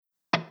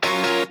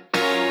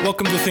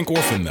Welcome to Think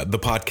Orphan, the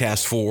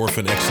podcast for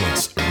orphan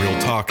excellence.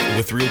 Real talk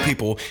with real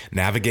people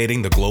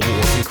navigating the global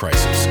orphan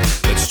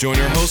crisis. Let's join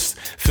our hosts,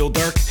 Phil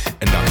Dark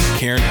and Dr.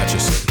 Karen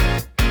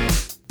Hutchison.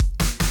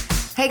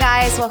 Hey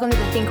guys, welcome to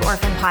the Think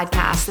Orphan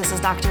podcast. This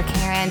is Dr.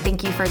 Karen.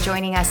 Thank you for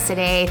joining us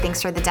today.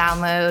 Thanks for the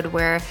download.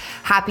 We're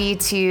happy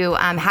to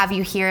have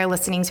you here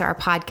listening to our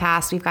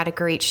podcast. We've got a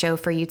great show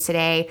for you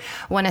today.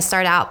 I want to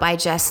start out by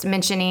just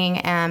mentioning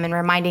and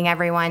reminding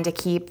everyone to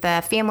keep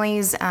the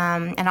families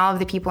and all of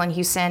the people in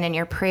Houston in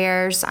your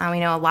prayers. We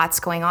know a lot's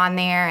going on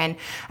there, and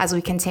as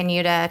we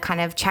continue to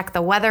kind of check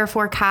the weather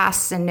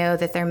forecasts and know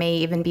that there may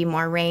even be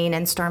more rain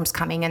and storms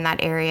coming in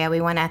that area,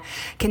 we want to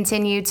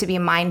continue to be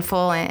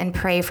mindful and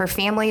pray for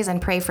families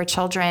and pray for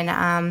children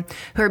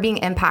who are being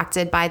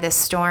impacted by this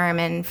storm,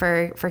 and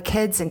for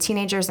kids and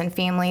teenagers and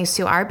families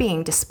who are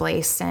being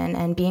displaced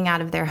and being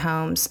out of their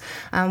homes.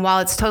 While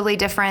it's totally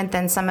different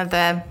than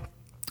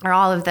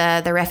all of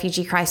the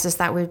refugee crisis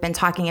that we've been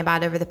talking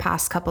about over the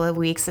past couple of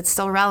weeks, it's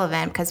still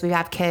relevant because we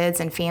have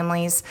kids and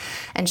families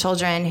and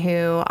children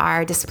who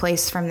are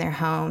displaced from their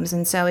homes.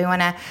 And so we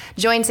want to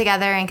join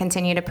together and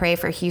continue to pray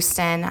for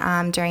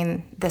Houston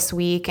during this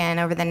week and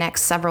over the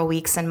next several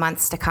weeks and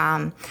months to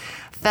come.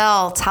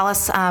 Phil, tell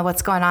us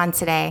what's going on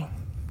today.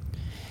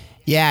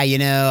 Yeah,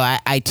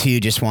 I too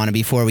just want to,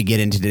 before we get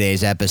into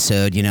today's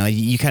episode,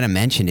 you kind of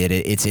mentioned it.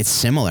 It's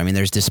similar. I mean,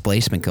 there's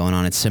displacement going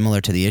on. It's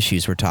similar to the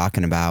issues we're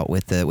talking about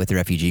with the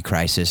refugee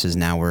crisis. As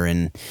now we're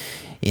in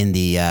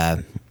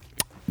the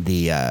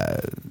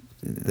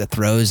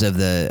throes of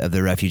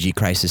the refugee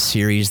crisis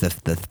series,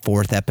 the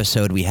fourth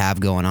episode we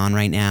have going on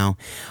right now.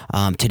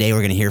 Today we're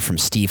going to hear from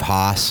Steve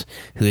Haas,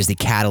 who is the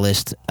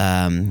catalyst,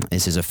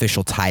 is his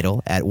official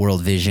title at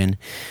World Vision,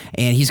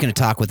 and he's going to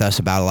talk with us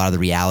about a lot of the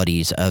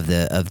realities of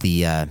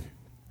the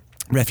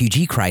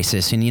refugee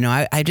crisis. And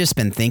I've just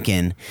been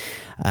thinking,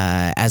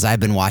 as I've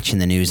been watching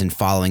the news and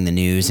following the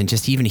news, and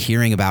just even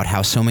hearing about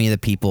how so many of the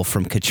people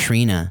from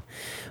Katrina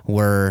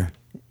were,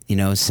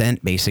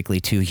 sent basically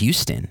to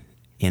Houston.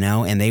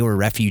 And they were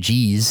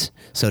refugees,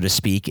 so to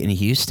speak, in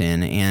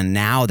Houston, and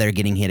now they're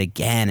getting hit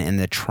again, and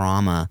the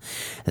trauma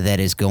that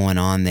is going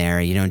on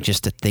there,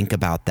 just to think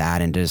about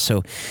that, and just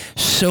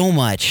so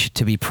much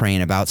to be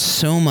praying about,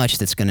 so much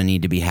that's going to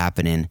need to be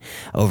happening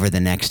over the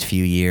next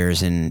few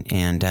years, and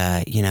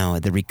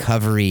the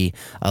recovery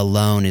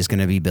alone is going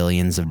to be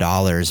billions of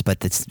dollars,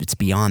 but it's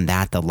beyond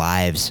that, the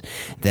lives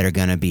that are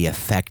going to be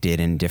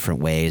affected in different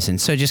ways, and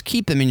so just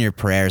keep them in your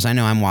prayers. I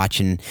know I'm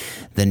watching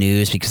the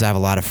news because I have a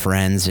lot of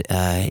friends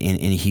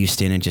in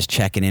Houston, and just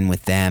checking in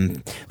with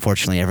them.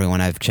 Fortunately, everyone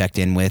I've checked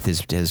in with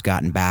has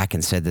gotten back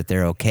and said that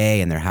they're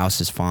okay and their house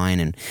is fine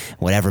and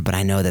whatever. But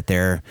I know that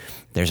there's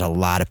a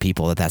lot of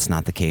people that's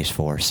not the case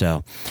for.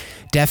 So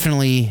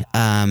definitely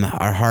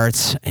our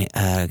hearts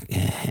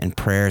and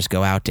prayers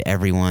go out to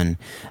everyone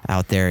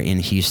out there in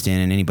Houston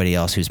and anybody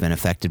else who's been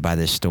affected by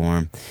this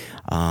storm.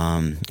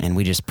 And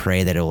we just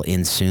pray that it will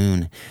end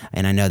soon.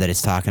 And I know that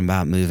it's talking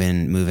about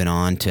moving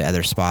on to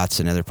other spots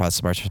and other parts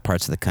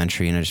of the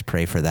country, and I just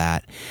pray for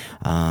that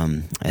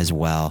as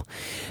well.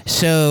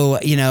 So,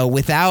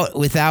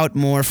 without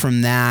more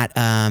from that,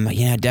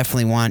 I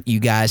definitely want you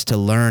guys to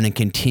learn and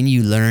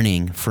continue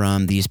learning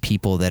from these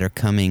people that are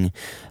coming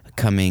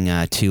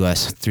to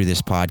us through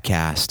this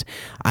podcast.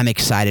 I'm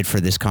excited for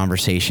this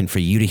conversation, for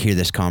you to hear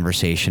this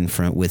conversation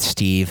with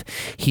Steve.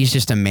 He's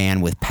just a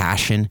man with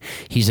passion.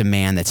 He's a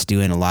man that's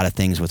doing a lot of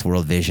things with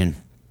World Vision.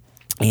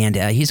 And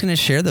he's going to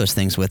share those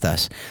things with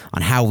us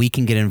on how we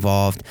can get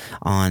involved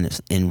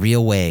in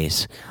real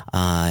ways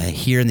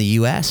here in the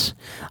U.S.,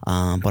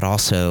 but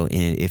also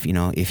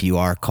if you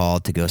are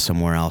called to go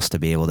somewhere else to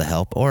be able to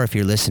help, or if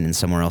you're listening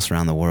somewhere else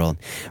around the world,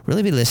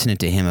 really be listening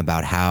to him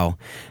about how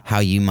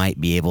you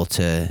might be able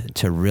to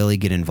really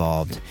get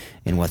involved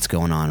in what's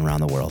going on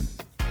around the world.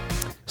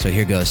 So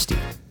here goes Steve.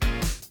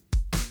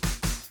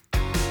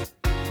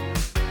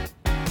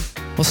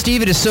 Well,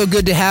 Steve, it is so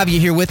good to have you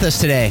here with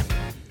us today.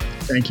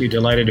 Thank you.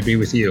 Delighted to be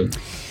with you.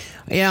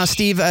 Yeah,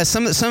 Steve.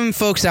 Some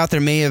folks out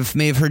there may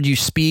have heard you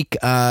speak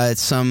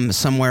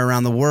somewhere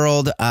around the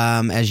world,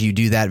 as you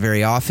do that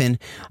very often.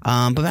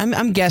 But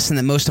I'm guessing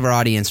that most of our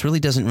audience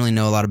really doesn't really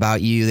know a lot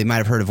about you. They might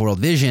have heard of World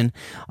Vision,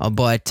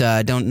 but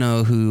don't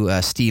know who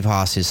Steve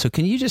Haas is. So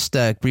can you just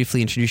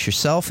briefly introduce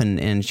yourself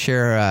and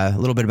share a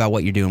little bit about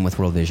what you're doing with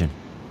World Vision?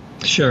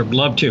 Sure,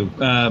 love to.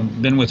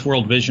 Been with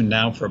World Vision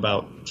now for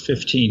about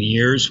 15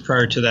 years.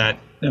 Prior to that,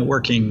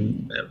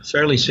 working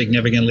fairly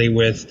significantly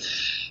with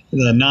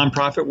the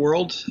nonprofit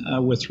world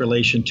with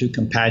relation to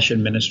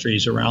compassion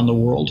ministries around the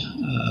world.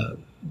 A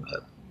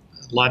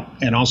lot,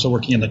 and also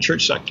working in the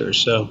church sector.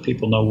 So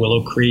people know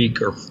Willow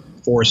Creek or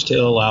Forest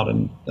Hill out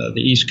in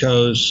the East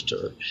Coast,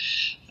 or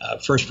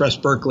First Pres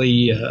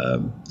Berkeley.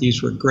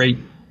 These were great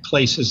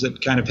places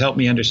that kind of help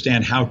me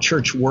understand how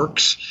church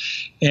works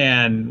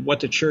and what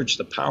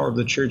the power of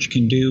the church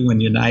can do when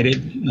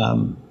united.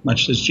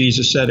 Much as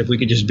Jesus said, if we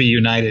could just be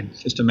united,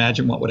 just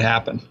imagine what would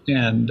happen.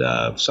 And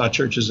saw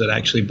churches that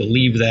actually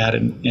believe that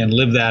and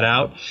live that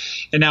out.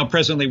 And now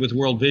presently with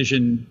World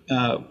Vision,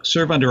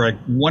 serve under a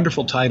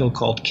wonderful title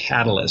called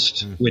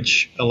Catalyst,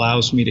 which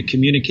allows me to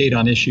communicate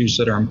on issues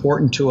that are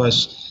important to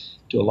us,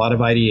 do a lot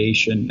of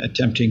ideation,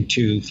 attempting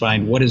to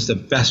find what is the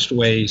best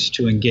ways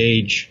to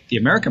engage the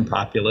American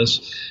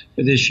populace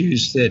with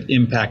issues that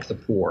impact the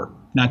poor,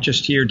 not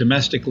just here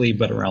domestically,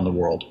 but around the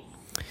world.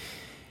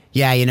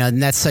 Yeah,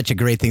 and that's such a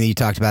great thing that you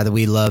talked about that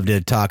we love to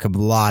talk a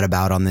lot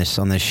about on this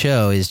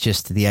show is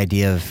just the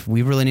idea of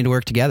we really need to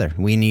work together.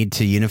 We need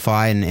to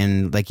unify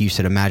and like you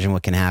said, imagine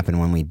what can happen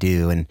when we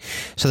do. And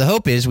so the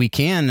hope is we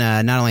can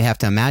not only have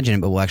to imagine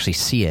it, but we'll actually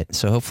see it.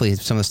 So hopefully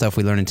some of the stuff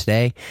we learned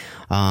today,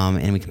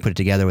 and we can put it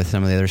together with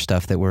some of the other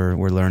stuff that we're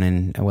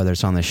learning, whether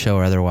it's on the show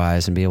or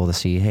otherwise, and be able to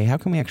see, hey, how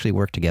can we actually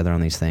work together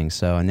on these things?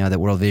 So I know that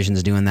World Vision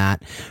is doing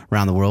that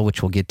around the world,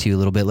 which we'll get to a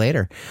little bit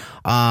later.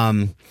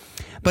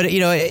 But,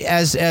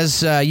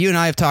 as you and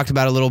I have talked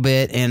about a little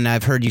bit, and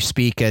I've heard you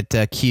speak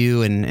at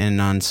Q and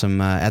on some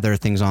other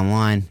things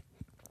online,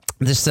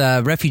 this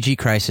refugee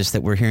crisis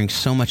that we're hearing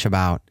so much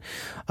about.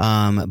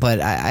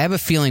 But I have a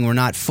feeling we're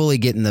not fully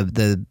getting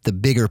the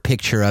bigger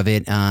picture of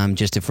it,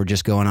 just if we're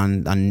just going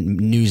on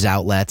news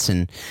outlets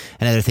and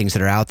other things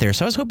that are out there.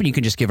 So I was hoping you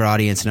could just give our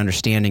audience an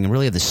understanding and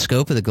really of the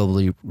scope of the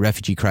global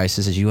refugee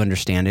crisis as you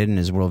understand it and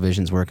as World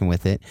Vision's working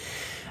with it.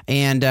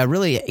 And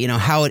really,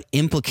 how it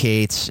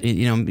implicates, we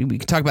can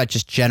talk about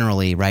just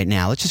generally right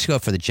now. Let's just go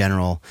for the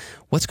general.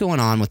 What's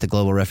going on with the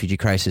global refugee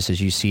crisis as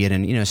you see it?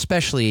 And,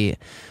 especially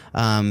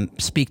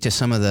speak to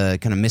some of the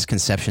kind of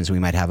misconceptions we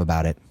might have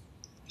about it.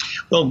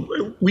 Well,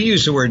 we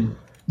use the word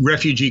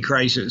refugee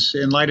crisis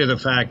in light of the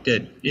fact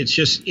that it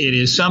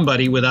is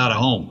somebody without a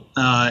home.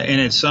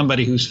 And it's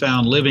somebody who's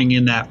found living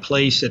in that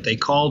place that they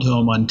called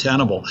home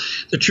untenable.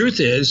 The truth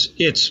is,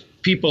 it's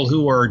people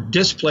who are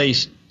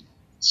displaced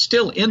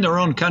still in their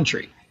own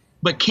country,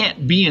 but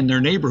can't be in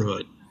their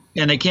neighborhood.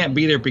 And they can't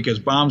be there because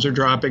bombs are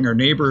dropping or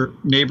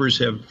neighbors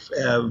have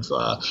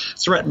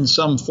threatened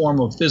some form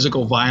of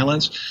physical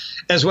violence,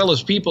 as well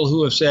as people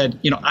who have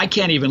said, I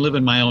can't even live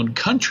in my own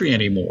country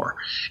anymore.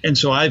 And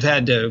so I've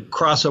had to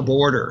cross a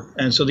border.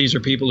 And so these are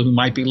people who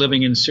might be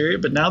living in Syria,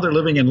 but now they're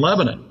living in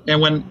Lebanon.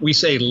 And when we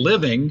say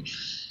living,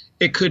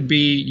 it could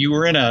be you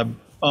were in a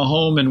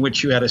home in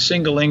which you had a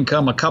single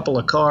income, a couple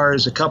of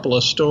cars, a couple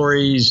of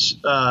stories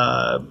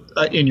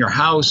in your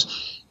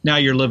house. Now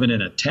you're living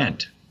in a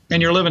tent.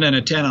 And you're living in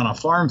a tent on a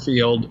farm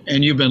field,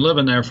 and you've been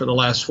living there for the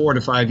last 4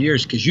 to 5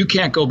 years because you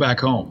can't go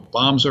back home.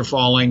 Bombs are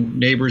falling,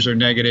 neighbors are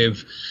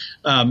negative.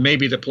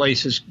 Maybe the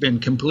place has been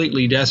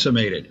completely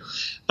decimated.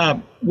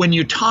 When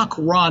you talk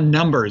raw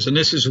numbers, and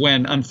this is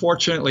when,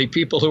 unfortunately,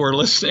 people who are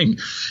listening,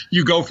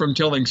 you go from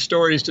telling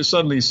stories to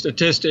suddenly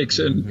statistics,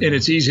 and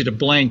it's easy to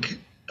blank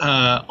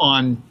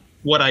on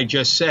what I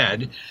just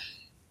said.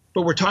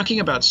 But we're talking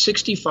about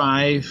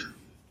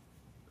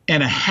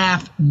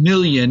 65.5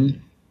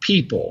 million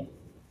people.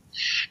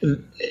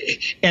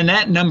 And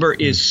that number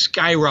is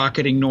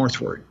skyrocketing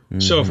northward.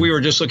 So if we were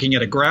just looking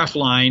at a graph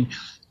line,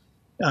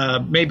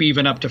 maybe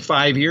even up to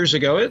 5 years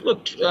ago, it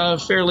looked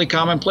fairly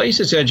commonplace.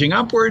 It's edging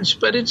upwards,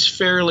 but it's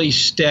fairly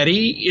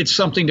steady. It's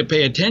something to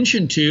pay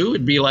attention to.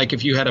 It'd be like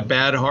if you had a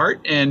bad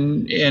heart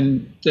and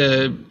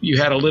you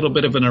had a little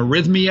bit of an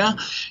arrhythmia,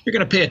 you're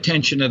going to pay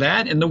attention to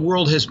that. And the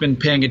world has been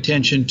paying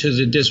attention to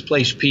the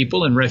displaced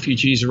people and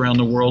refugees around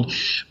the world.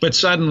 But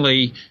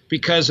suddenly,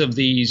 because of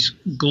these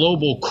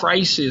global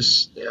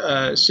crisis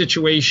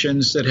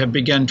situations that have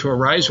begun to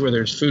arise,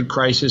 whether it's food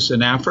crisis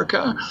in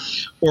Africa,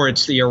 or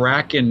it's the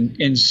Iraq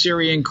and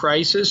Syrian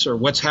crisis, or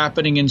what's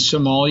happening in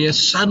Somalia,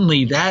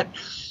 suddenly that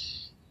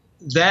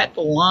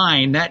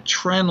line, that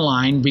trend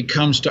line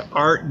begins to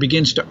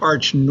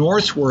arch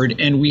northward,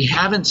 and we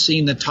haven't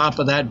seen the top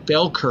of that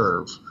bell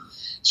curve.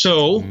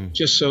 So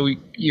just so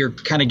you're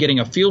kind of getting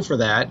a feel for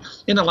that,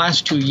 in the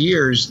last 2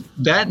 years,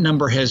 that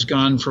number has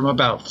gone from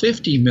about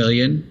 50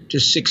 million to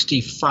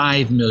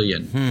 65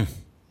 million.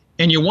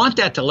 And you want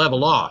that to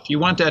level off. You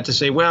want that to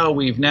say, well,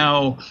 we've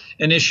now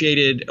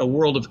initiated a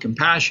world of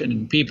compassion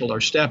and people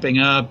are stepping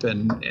up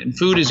and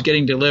food is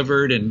getting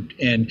delivered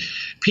and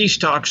peace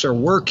talks are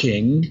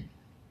working.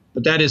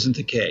 But that isn't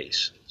the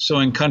case. So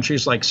in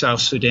countries like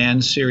South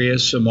Sudan, Syria,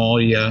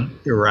 Somalia,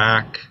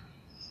 Iraq,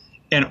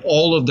 and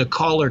all of the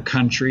caller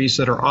countries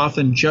that are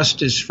often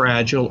just as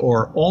fragile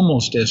or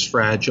almost as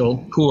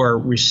fragile, who are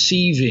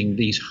receiving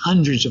these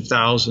hundreds of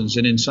thousands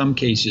and in some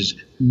cases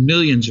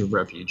millions of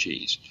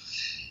refugees,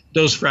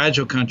 those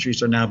fragile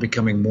countries are now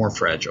becoming more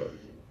fragile.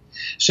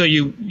 So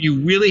you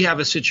really have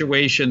a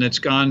situation that's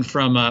gone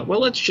from,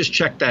 let's just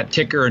check that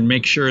ticker and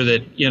make sure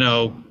that,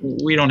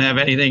 we don't have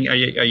anything. Are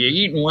you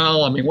eating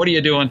well? I mean, what are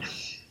you doing?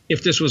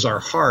 If this was our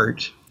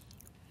heart,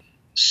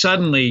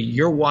 suddenly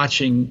you're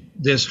watching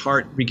this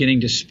heart beginning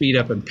to speed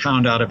up and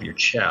pound out of your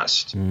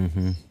chest.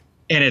 And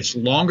it's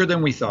longer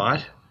than we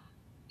thought,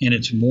 and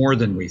it's more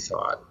than we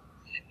thought.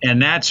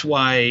 And that's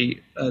why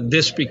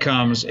this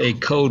becomes a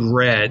code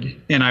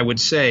red. And I would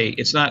say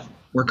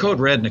we're code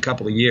red in a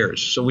couple of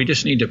years. So we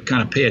just need to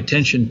kind of pay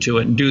attention to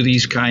it and do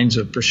these kinds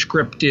of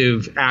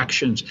prescriptive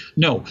actions.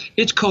 No,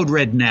 it's code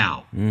red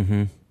now.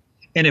 Mm-hmm.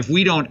 And if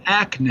we don't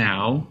act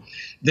now,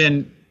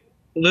 then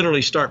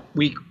literally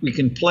we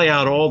can play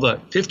out all the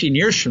 15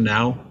 years from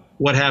now,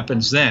 what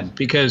happens then?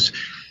 Because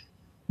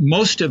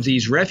most of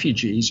these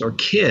refugees are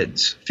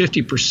kids,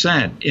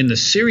 50% in the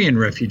Syrian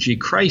refugee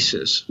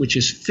crisis, which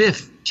is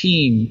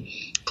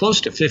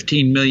close to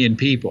 15 million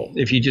people,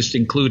 if you just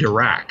include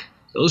Iraq.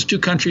 Those two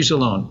countries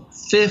alone,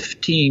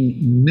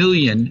 15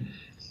 million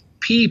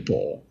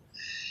people,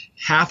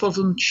 half of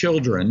them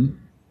children,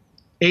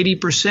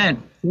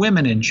 80%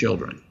 women and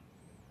children.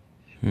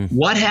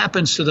 What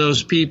happens to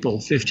those people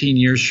 15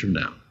 years from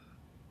now,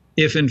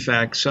 if in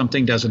fact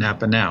something doesn't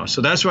happen now?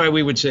 So that's why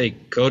we would say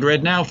code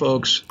red now,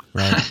 folks.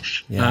 Right.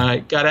 Yeah.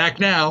 Got to act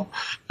now,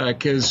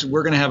 because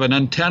we're going to have an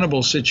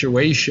untenable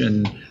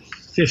situation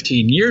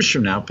 15 years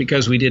from now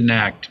because we didn't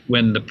act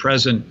when the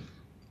present,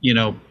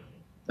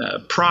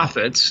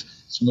 prophets.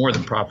 It's more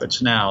than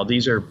prophets now.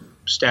 These are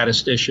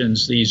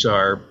statisticians. These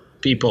are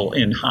people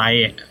in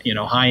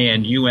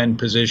high-end UN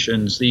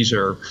positions. These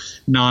are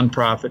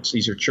nonprofits.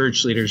 These are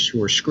church leaders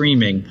who are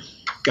screaming,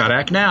 "Gotta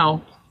act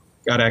now!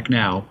 Gotta act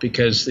now!"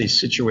 Because the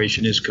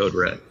situation is code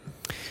red.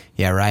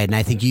 Yeah, right. And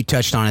I think you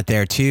touched on it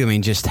there too. I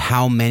mean, just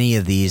how many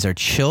of these are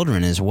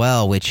children as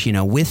well, which,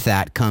 with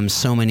that comes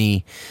so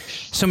many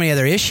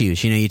other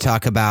issues. You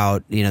talk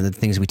about, the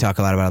things we talk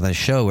a lot about on the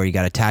show where you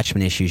got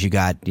attachment issues, you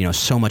got,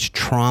 so much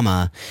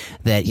trauma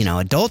that,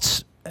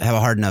 adults have a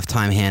hard enough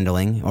time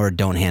handling or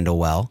don't handle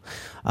well.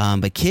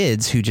 But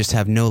kids who just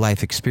have no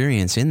life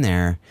experience in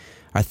there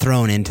are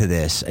thrown into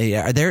this.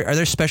 Are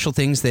there special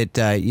things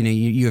that,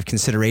 you have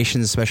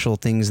considerations, special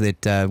things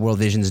that World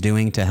Vision's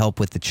doing to help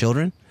with the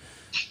children?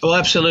 Well,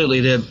 absolutely.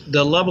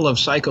 The level of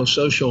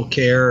psychosocial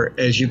care,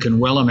 as you can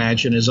well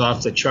imagine, is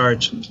off the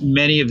charts.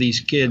 Many of these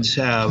kids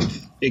have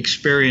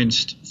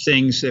experienced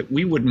things that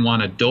we wouldn't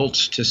want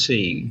adults to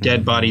see,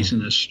 dead bodies in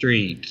the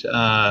street.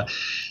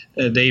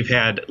 They've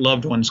had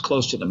loved ones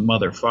close to them,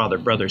 mother, father,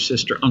 brother,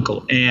 sister,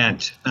 uncle,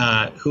 aunt,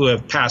 who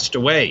have passed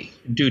away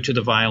due to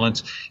the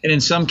violence. And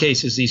in some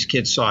cases, these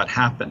kids saw it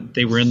happen.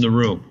 They were in the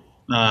room.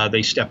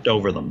 They stepped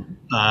over them.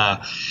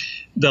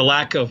 The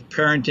lack of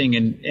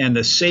parenting and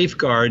the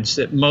safeguards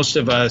that most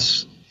of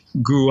us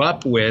grew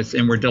up with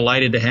and were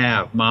delighted to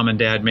have. Mom and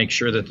dad make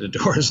sure that the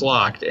door is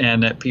locked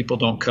and that people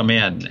don't come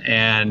in,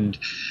 and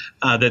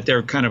that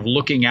they're kind of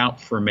looking out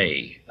for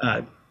me.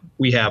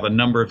 We have a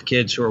number of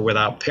kids who are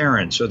without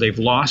parents, or they've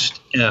lost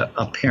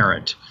a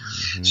parent.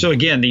 Mm-hmm. So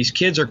again, these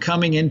kids are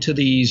coming into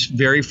these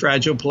very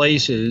fragile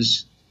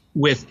places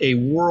with a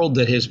world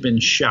that has been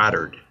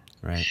shattered.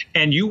 Right.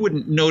 And you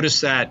wouldn't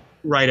notice that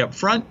right up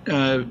front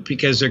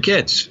because they're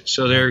kids.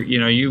 So they're,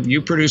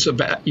 you produce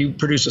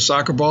a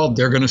soccer ball,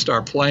 they're going to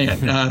start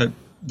playing.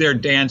 They're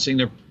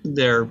dancing.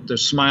 Their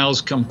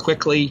smiles come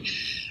quickly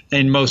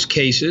in most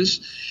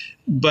cases,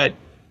 but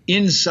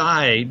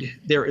inside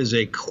there is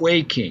a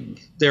quaking.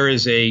 There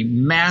is a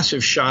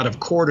massive shot of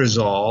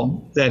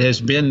cortisol that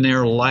has been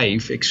their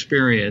life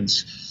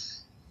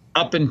experience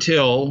up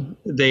until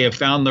they have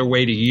found their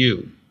way to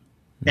you.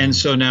 And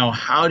so now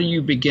how do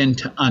you begin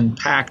to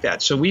unpack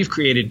that? So we've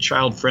created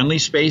child-friendly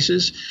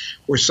spaces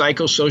where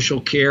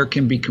psychosocial care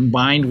can be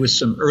combined with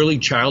some early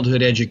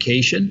childhood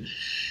education,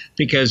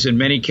 because in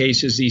many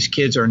cases these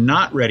kids are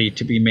not ready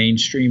to be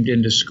mainstreamed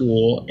into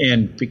school.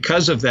 And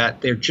because of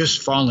that, they're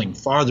just falling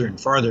farther and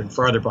farther and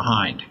farther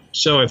behind.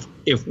 So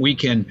if we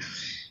can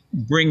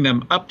bring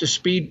them up to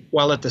speed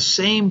while at the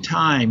same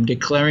time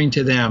declaring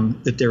to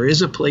them that there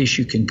is a place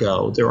you can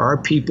go, there are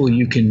people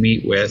you can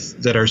meet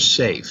with that are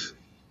safe,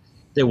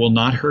 that will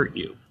not hurt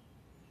you,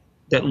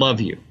 that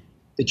love you,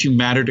 that you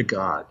matter to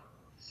God,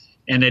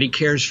 and that He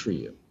cares for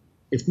you.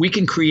 If we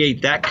can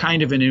create that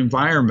kind of an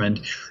environment,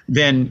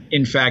 then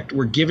in fact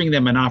we're giving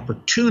them an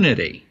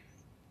opportunity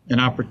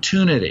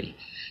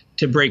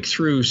to break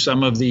through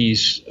some of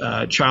these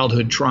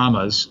childhood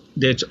traumas.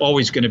 That's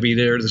always going to be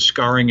there. The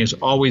scarring is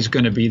always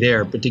going to be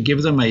there, but to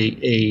give them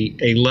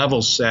a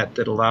level set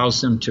that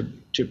allows them to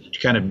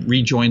kind of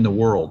rejoin the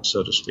world,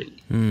 so to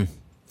speak.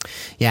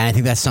 Yeah, and I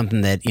think that's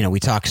something that, we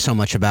talk so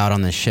much about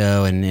on the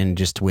show and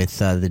just with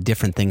the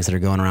different things that are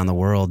going around the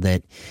world,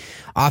 that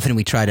often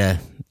we try to,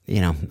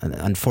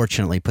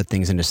 unfortunately put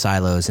things into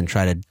silos and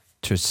try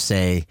to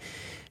say,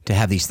 to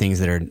have these things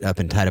that are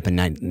tied up in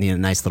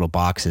nice little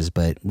boxes.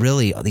 But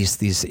really,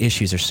 these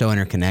issues are so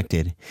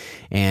interconnected,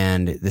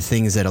 and the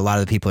things that a lot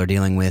of the people are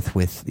dealing with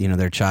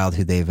their child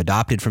who they've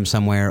adopted from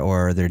somewhere,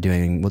 or they're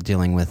dealing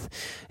with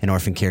an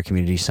orphan care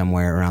community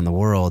somewhere around the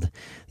world.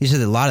 These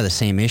are a lot of the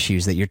same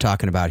issues that you're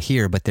talking about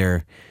here, but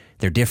they're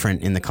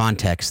different in the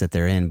context that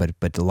they're in.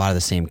 But a lot of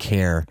the same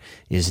care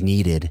is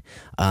needed,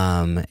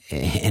 a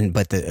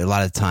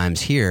lot of times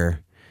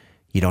here,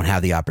 you don't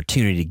have the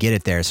opportunity to get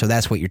it there. So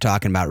that's what you're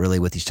talking about really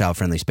with these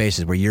child-friendly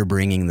spaces, where you're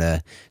bringing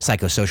the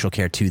psychosocial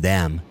care to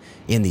them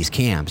in these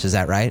camps. Is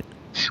that right?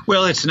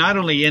 Well, it's not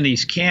only in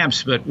these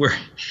camps, but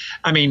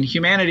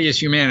humanity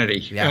is humanity.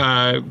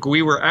 Yeah.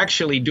 We were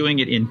actually doing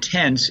it in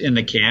tents in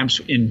the camps,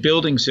 in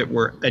buildings that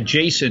were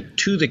adjacent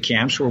to the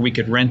camps where we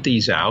could rent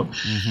these out.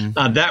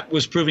 Mm-hmm. That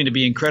was proving to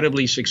be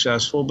incredibly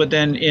successful. But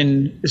then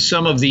in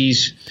some of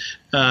these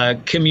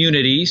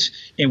communities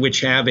in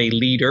which have a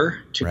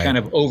leader to kind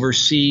of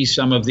oversee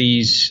some of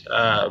these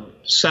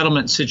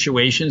settlement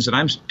situations, and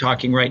I'm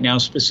talking right now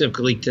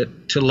specifically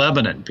to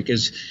Lebanon,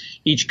 because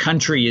each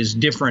country is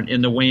different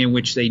in the way in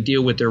which they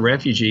deal with their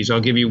refugees.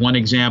 I'll give you one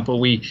example.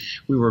 We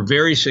were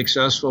very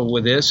successful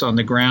with this on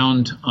the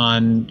ground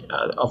on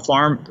a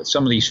farm,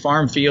 some of these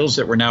farm fields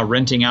that we're now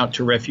renting out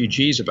to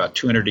refugees, about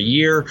 200 a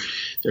year.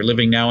 They're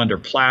living now under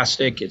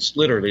plastic. It's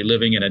literally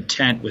living in a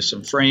tent with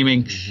some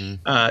framing.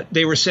 Mm-hmm.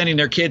 They were sending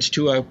their kids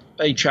to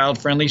a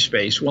child-friendly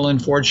space. Well,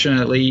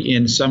 unfortunately,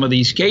 in some of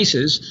these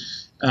cases,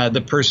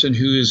 the person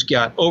who's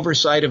got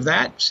oversight of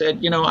that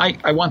said,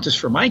 I want this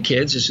for my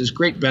kids. This is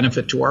great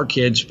benefit to our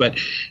kids. But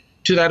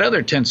to that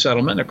other tent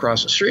settlement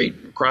across the street,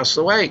 across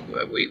the way,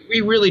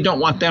 we really don't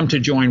want them to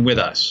join with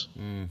us.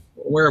 Mm.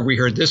 Where have we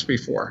heard this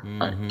before?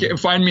 Mm-hmm.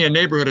 Find me a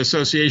neighborhood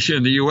association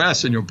in the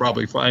U.S. and you'll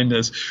probably find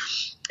this.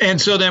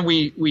 And so then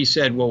we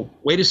said, well,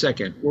 wait a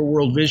second. We're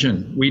World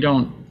Vision. We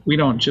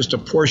don't just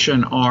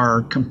apportion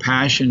our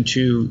compassion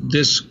to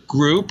this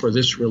group or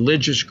this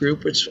religious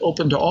group. It's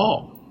open to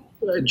all.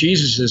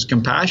 Jesus'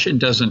 compassion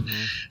doesn't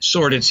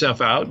sort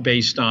itself out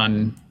based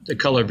on the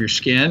color of your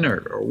skin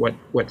or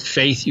what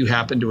faith you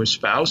happen to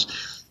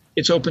espouse.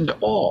 It's open to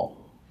all.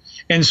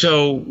 And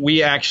so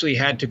we actually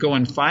had to go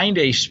and find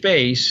a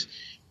space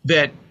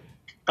that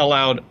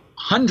allowed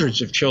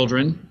hundreds of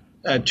children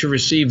to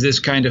receive this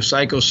kind of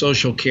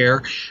psychosocial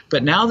care.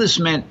 But now this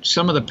meant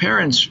some of the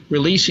parents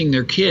releasing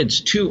their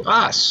kids to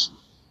us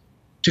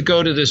to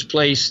go to this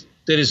place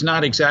that is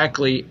not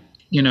exactly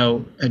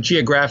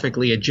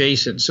geographically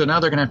adjacent. So now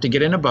they're going to have to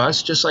get in a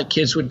bus, just like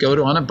kids would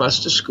go on a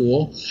bus to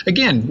school.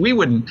 Again, we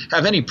wouldn't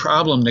have any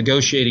problem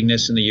negotiating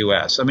this in the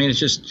U.S. I mean, it's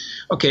just,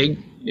 okay,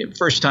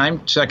 first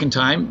time, second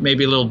time,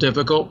 maybe a little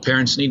difficult.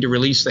 Parents need to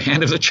release the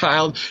hand of the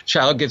child.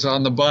 Child gets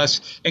on the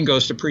bus and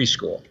goes to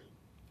preschool.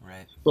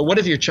 Right. But what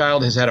if your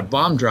child has had a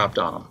bomb dropped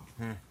on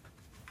them?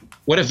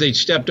 What if they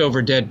stepped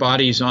over dead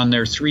bodies on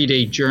their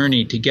 3-day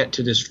journey to get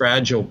to this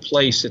fragile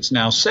place that's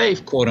now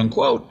safe, quote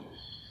unquote,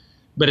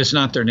 but it's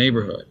not their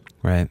neighborhood.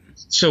 Right.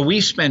 So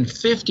we spend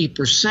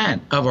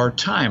 50% of our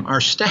time, our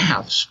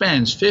staff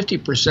spends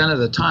 50% of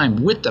the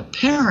time with the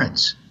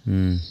parents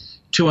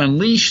to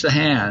unleash the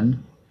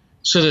hand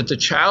so that the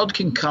child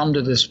can come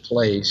to this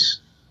place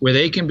where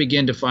they can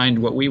begin to find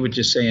what we would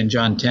just say in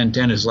John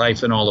 10:10 is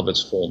life in all of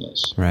its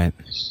fullness. Right.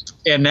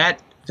 And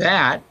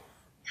that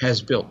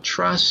has built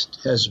trust,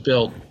 has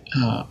built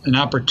an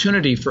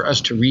opportunity for us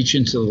to reach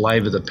into the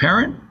life of the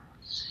parent,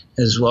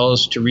 as well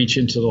as to reach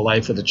into the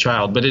life of the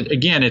child. But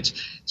it's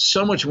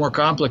so much more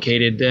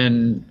complicated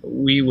than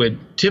we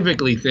would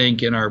typically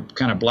think in our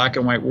kind of black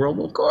and white world.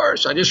 Well, of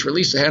course, I just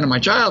release the hand of my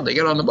child. They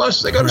get on the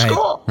bus, they go to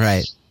school.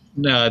 Right.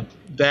 No,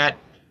 that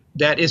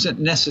isn't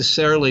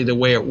necessarily the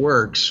way it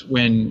works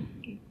when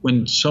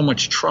so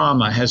much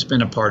trauma has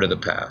been a part of the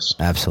past.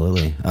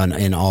 Absolutely.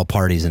 In all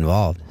parties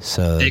involved.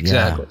 So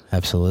exactly. Yeah,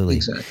 absolutely.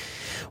 Exactly.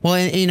 Well,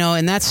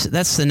 and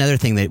that's another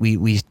thing that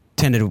we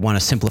tend to want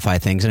to simplify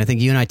things. And I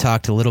think you and I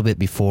talked a little bit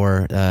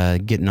before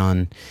getting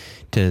on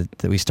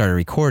that we started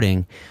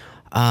recording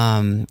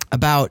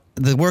about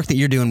the work that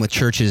you're doing with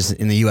churches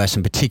in the U.S.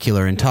 in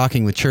particular and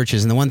talking with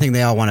churches. And the one thing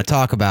they all want to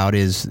talk about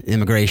is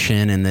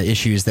immigration and the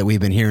issues that we've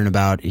been hearing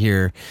about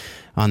here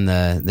on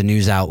the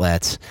news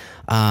outlets.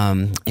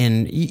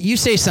 And you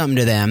say something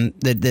to them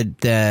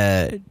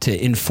that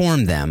to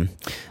inform them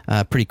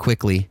pretty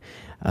quickly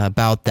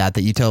about that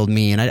you told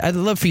me, and I'd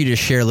love for you to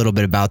share a little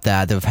bit about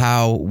that, of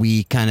how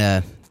we kind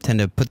of tend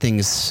to put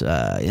things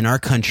in our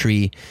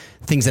country,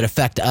 things that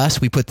affect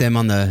us, we put them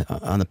on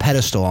the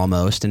pedestal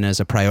almost and as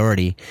a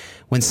priority,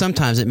 when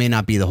sometimes it may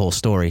not be the whole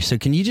story. So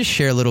can you just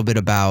share a little bit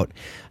about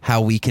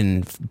how we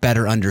can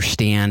better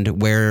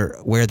understand where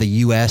the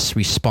U.S.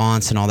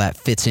 response and all that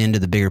fits into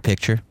the bigger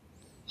picture?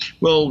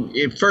 Well,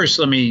 first,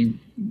 let me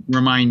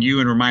remind you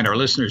and remind our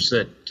listeners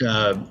that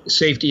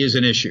safety is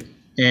an issue.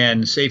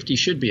 And safety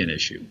should be an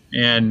issue.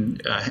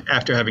 And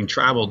after having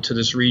traveled to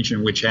this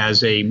region, which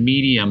has a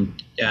medium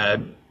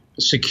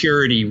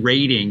security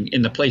rating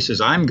in the places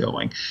I'm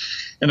going,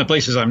 and the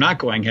places I'm not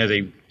going has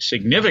a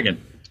significant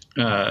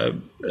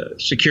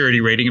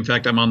security rating. In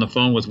fact, I'm on the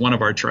phone with one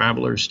of our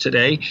travelers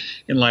today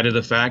in light of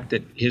the fact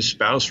that his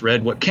spouse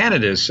read what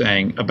Canada is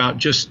saying about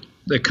just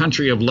the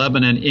country of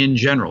Lebanon in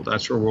general.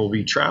 That's where we'll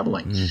be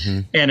traveling. Mm-hmm.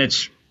 And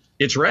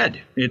it's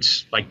red.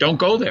 It's like, don't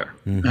go there.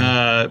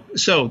 Mm-hmm.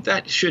 So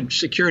that should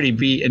security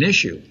be an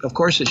issue? Of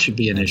course it should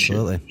be an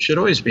issue. Should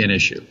always be an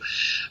issue.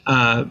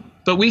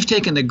 But we've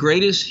taken the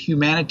greatest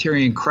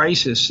humanitarian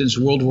crisis since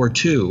World War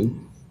II,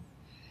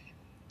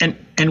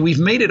 and we've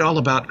made it all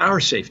about our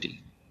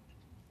safety.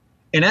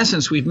 In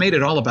essence, we've made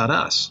it all about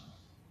us.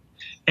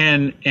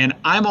 And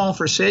I'm all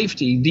for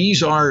safety.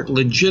 These are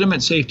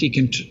legitimate safety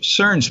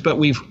concerns, but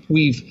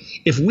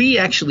if we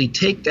actually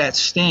take that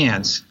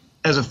stance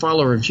as a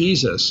follower of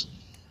Jesus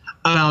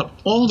about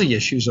all the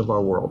issues of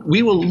our world,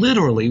 we will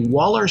literally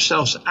wall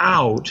ourselves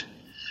out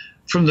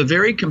from the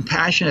very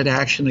compassionate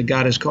action that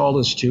God has called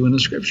us to in the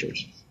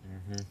scriptures.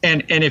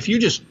 And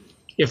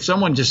if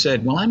someone just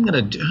said, well, I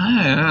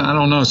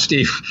don't know,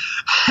 Steve,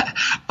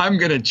 I'm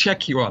going to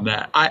check you on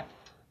that.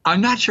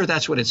 I'm not sure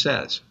that's what it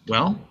says.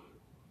 Well,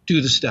 do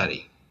the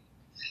study,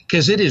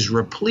 because it is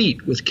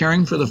replete with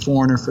caring for the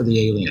foreigner, for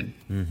the alien.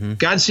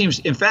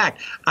 In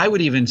fact, I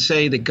would even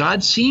say that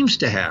God seems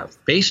to have,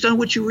 based on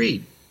what you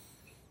read,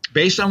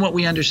 based on what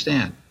we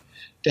understand,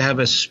 to have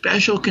a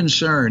special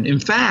concern. In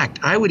fact,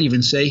 I would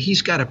even say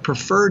he's got a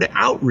preferred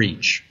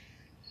outreach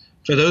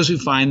for those who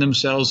find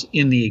themselves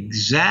in the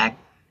exact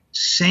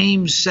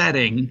same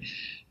setting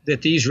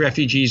that these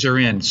refugees are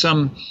in.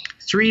 Some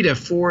 3 to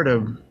 4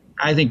 to,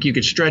 I think you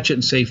could stretch it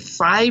and say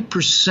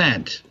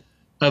 5%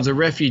 of the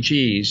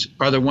refugees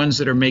are the ones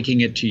that are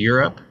making it to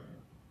Europe,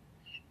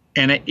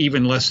 and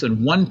even less than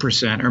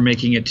 1% are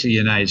making it to the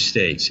United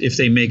States, if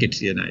they make it to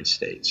the United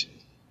States.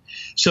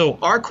 So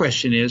our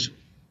question is,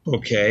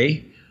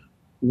 okay,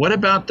 what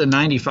about the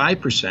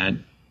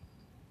 95%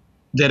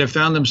 that have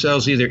found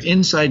themselves either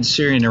inside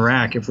Syria and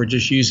Iraq, if we're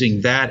just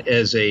using that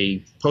as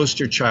a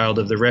poster child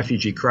of the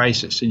refugee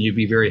crisis, and you'd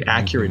be very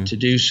accurate to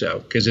do so,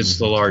 because it's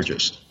the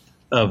largest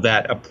of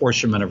that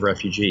apportionment of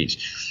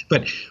refugees.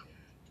 But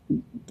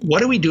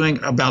what are we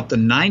doing about the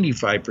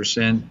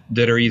 95%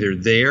 that are either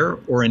there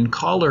or in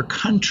caller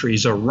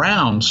countries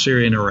around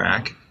Syria and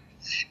Iraq?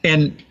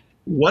 And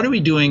what are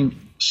we doing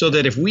so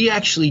that if we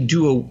actually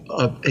do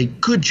a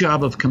good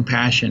job of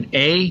compassion,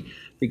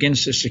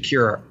 begins to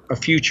secure a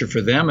future for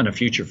them and a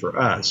future for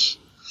us,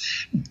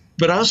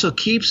 but also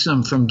keeps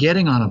them from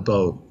getting on a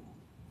boat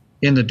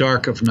in the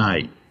dark of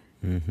night,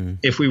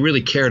 if we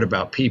really cared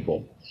about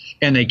people,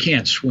 and they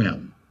can't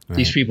swim. Right.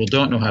 These people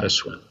don't know how to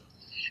swim.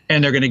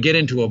 And they're going to get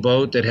into a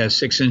boat that has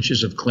 6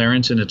 inches of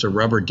clearance and it's a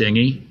rubber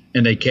dinghy,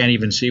 and they can't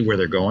even see where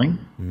they're going.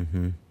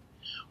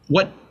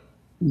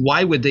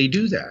 Why would they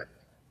do that?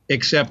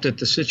 Except that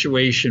the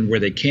situation where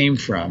they came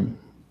from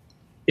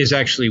is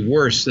actually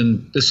worse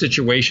than the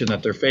situation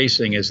that they're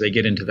facing as they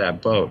get into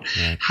that boat.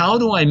 Right. How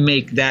do I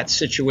make that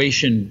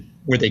situation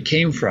where they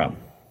came from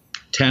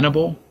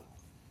tenable,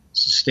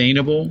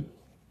 sustainable,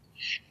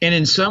 and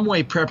in some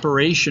way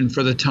preparation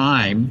for the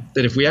time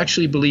that if we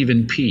actually believe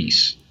in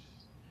peace,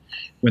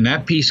 when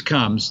that peace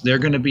comes, they're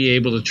going to be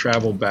able to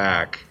travel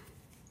back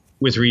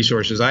with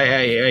resources.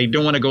 I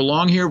don't want to go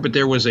long here, but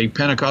there was a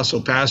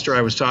Pentecostal pastor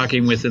I was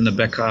talking with in the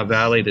Bekaa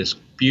Valley, this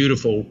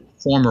beautiful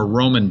former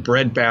Roman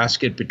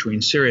breadbasket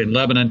between Syria and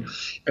Lebanon.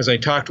 As I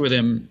talked with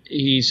him,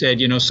 he said,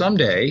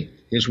 someday,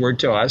 his word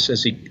to us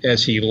as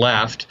he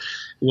left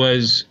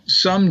was,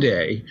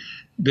 someday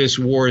this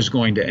war is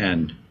going to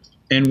end.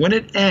 And when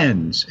it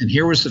ends, and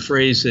here was the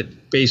phrase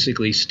that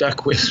basically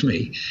stuck with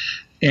me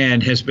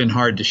and has been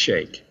hard to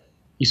shake.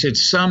 He said,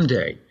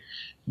 someday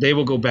they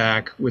will go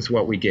back with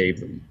what we gave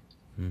them.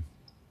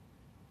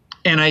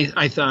 And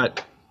I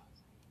thought,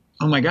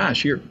 oh my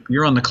gosh,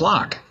 you're on the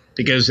clock.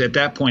 Because at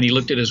that point, he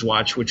looked at his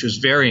watch, which was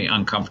very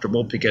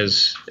uncomfortable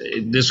because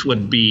this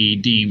would be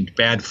deemed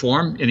bad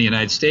form in the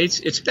United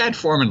States. It's bad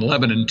form in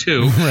Lebanon,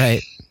 too.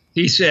 Right.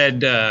 He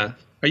said, are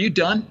you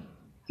done?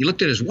 He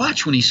looked at his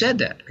watch when he said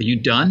that. Are you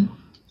done?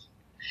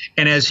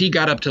 And as he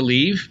got up to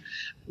leave,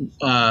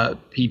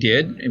 he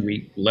did, and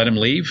we let him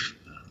leave.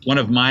 One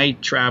of my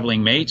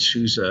traveling mates,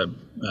 who's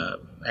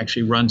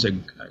actually runs a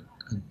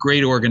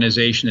great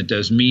organization that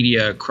does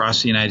media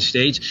across the United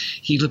States,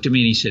 he looked at me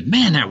and he said,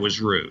 man, that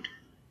was rude.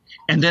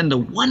 And then the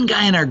one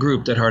guy in our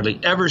group that hardly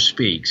ever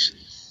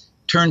speaks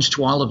turns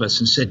to all of us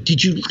and said,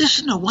 did you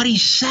listen to what he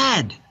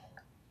said?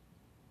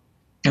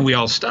 And we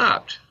all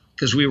stopped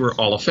because we were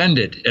all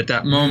offended at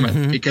that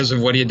moment because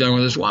of what he had done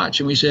with his watch.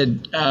 And we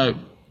said,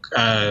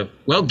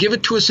 well, give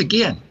it to us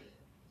again.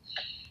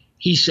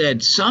 He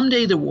said,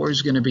 someday the war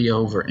is going to be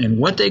over, and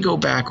what they go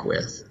back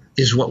with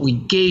is what we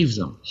gave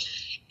them.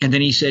 And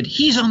then he said,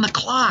 he's on the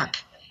clock.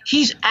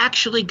 He's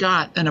actually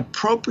got an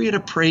appropriate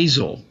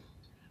appraisal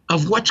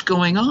of what's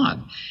going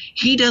on.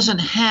 He doesn't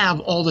have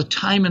all the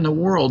time in the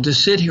world to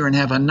sit here and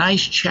have a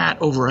nice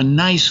chat over a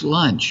nice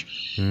lunch.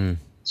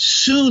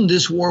 Soon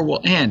this war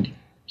will end.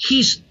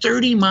 He's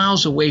 30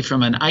 miles away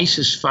from an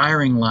ISIS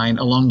firing line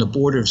along the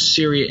border of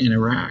Syria and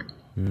Iraq.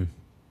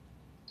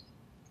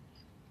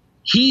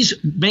 He's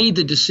made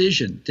the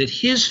decision that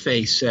his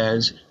faith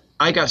says,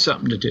 I got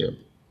something to do.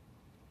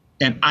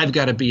 And I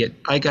got to be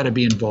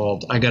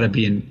involved. I got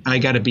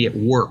to be at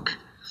work.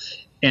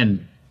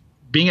 And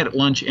being at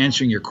lunch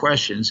answering your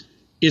questions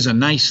is a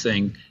nice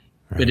thing,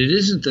 right, but it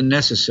isn't the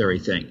necessary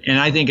thing. And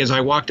I think as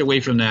I walked away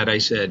from that, I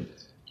said,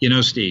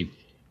 Steve,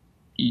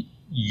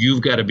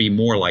 you've got to be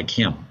more like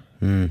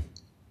him.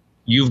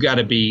 You've got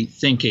to be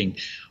thinking,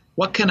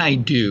 what can I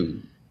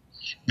do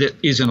that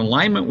is in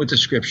alignment with the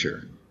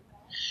scripture,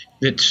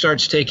 that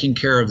starts taking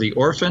care of the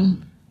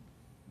orphan,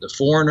 the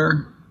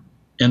foreigner,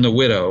 and the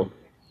widow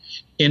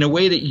in a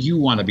way that you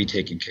want to be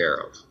taken care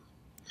of.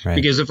 Right.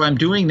 Because if I'm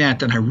doing that,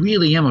 then I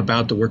really am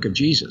about the work of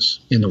Jesus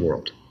in the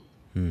world.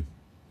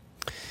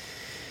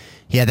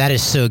 Yeah, that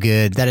is so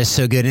good. That is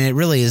so good. And it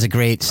really is a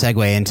great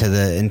segue into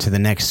the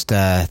next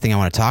thing I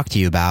want to talk to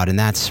you about. And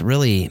that's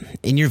really,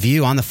 in your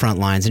view on the front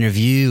lines, in your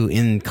view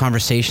in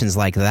conversations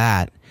like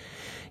that,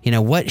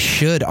 what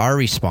should our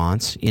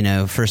response,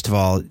 first of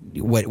all,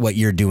 what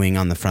you're doing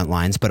on the front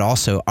lines, but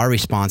also our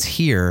response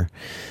here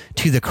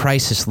to the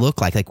crisis look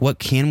like? Like, what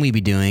can we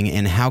be doing,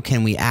 and how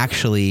can we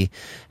actually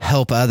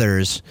help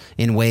others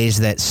in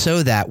ways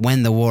so that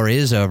when the war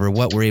is over,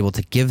 what we're able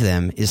to give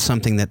them is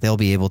something that they'll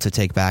be able to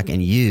take back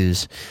and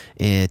use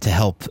to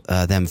help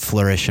them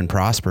flourish and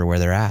prosper where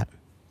they're at?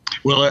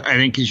 Well, I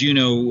think, as you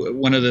know,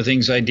 one of the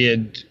things I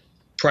did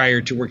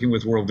prior to working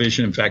with World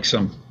Vision, in fact,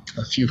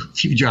 a few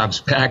jobs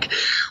back,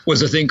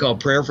 was a thing called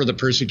Prayer for the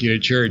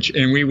Persecuted Church.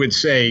 And we would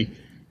say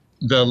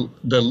the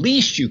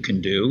least you can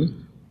do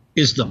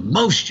is the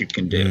most you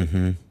can do.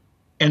 Mm-hmm.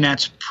 And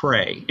that's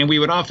pray. And we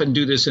would often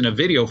do this in a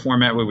video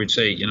format where we'd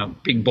say,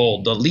 big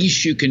bold, the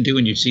least you can do,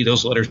 and you'd see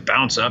those letters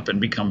bounce up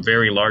and become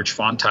very large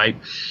font type,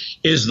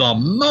 is the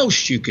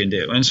most you can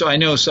do. And so I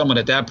know someone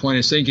at that point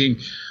is thinking,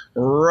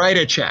 write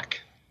a check.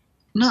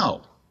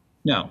 No.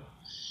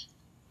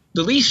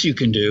 The least you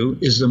can do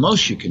is the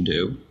most you can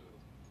do.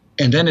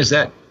 And then as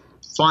that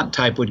font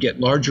type would get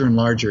larger and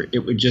larger, it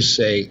would just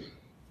say,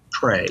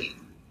 pray.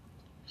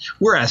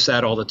 We're asked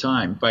that all the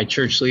time by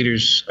church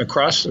leaders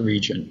across the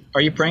region.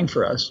 Are you praying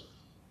for us?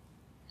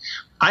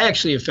 I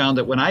actually have found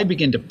that when I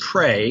begin to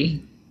pray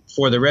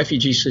for the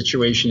refugee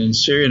situation in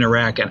Syria and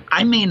Iraq, and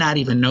I may not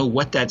even know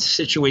what that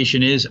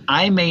situation is,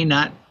 I may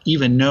not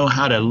even know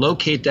how to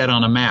locate that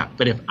on a map,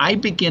 but if I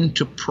begin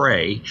to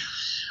pray,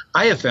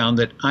 I have found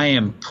that I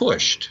am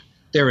pushed.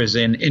 There is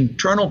an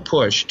internal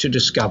push to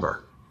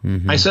discover.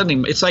 Mm-hmm.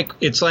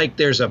 It's like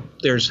there's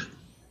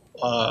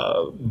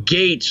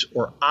gates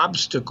or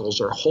obstacles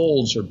or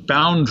holds or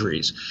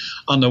boundaries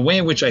on the way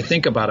in which I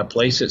think about a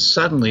place that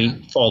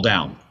suddenly fall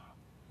down.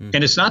 Mm.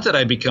 And it's not that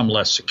I become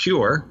less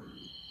secure.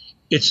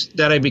 It's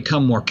that I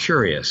become more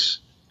curious.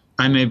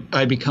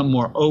 I become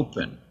more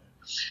open.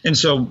 And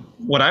so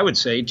what I would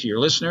say to your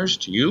listeners,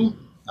 to you,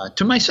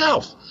 to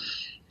myself,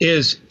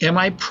 is, am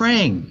I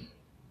praying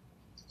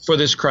for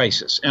this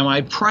crisis? Am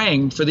I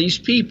praying for these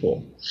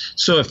people?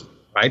 So if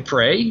I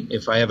pray,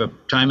 if I have a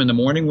time in the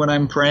morning when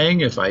I'm praying,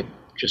 if I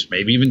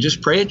maybe even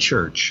just pray at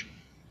church,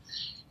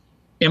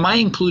 am I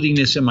including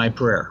this in my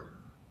prayer?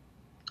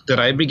 That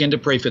I begin to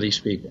pray for these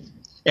people.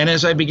 And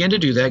as I begin to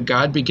do that,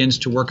 God begins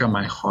to work on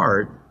my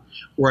heart,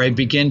 where I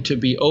begin to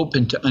be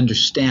open to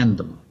understand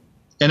them.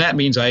 And that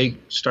means I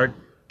start,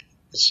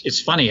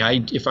 it's funny,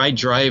 if I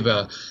drive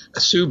a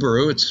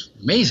Subaru, it's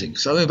amazing.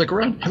 So I look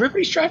around,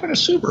 everybody's driving a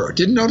Subaru. I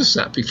didn't notice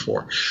that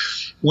before.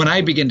 When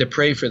I begin to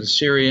pray for the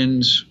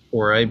Syrians,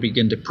 or I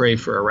begin to pray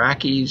for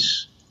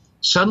Iraqis,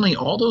 suddenly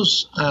all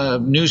those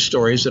news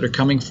stories that are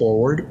coming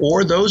forward,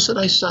 or those that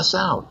I suss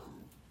out,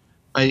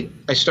 I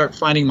start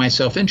finding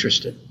myself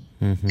interested.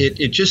 Mm-hmm.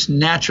 It just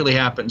naturally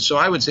happens. So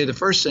I would say the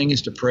first thing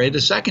is to pray.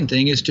 The second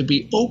thing is to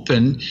be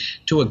open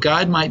to what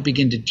God might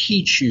begin to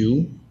teach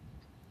you,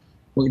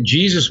 what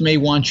Jesus may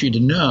want you to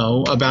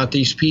know about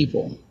these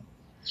people.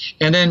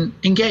 And then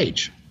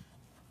engage.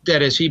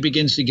 That as he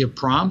begins to give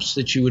prompts,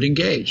 that you would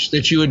engage,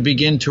 that you would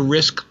begin to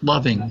risk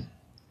loving,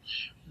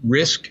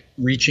 risk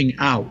reaching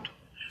out,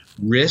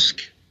 risk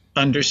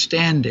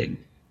understanding.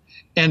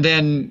 And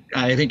then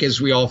I think, as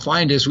we all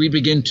find, as we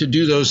begin to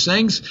do those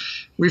things,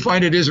 we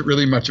find it isn't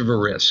really much of a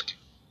risk,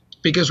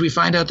 because we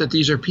find out that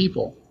these are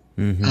people.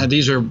 Mm-hmm.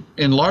 These are,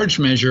 in large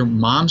measure,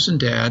 moms and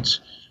dads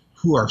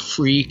who are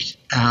freaked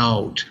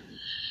out.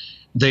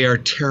 They are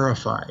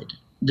terrified.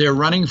 They're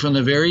running from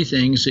the very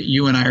things that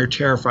you and I are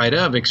terrified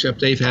of, except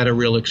they've had a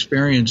real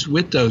experience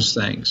with those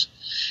things.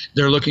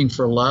 They're looking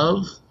for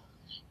love.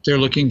 They're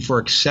looking for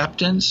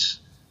acceptance.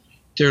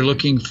 They're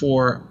looking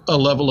for a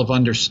level of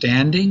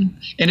understanding.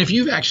 And if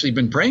you've actually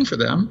been praying for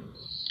them,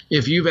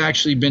 if you've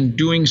actually been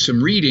doing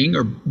some reading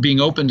or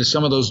being open to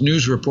some of those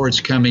news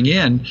reports coming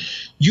in,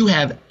 you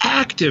have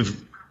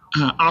active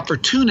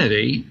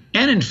opportunity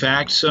and, in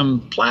fact,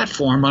 some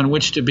platform on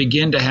which to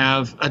begin to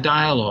have a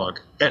dialogue,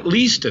 at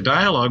least a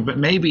dialogue, but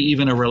maybe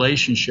even a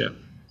relationship.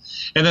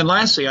 And then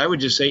lastly, I would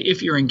just say,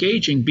 if you're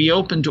engaging, be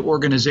open to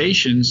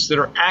organizations that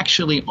are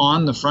actually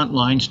on the front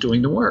lines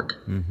doing the work.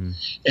 Mm-hmm.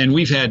 And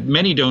we've had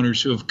many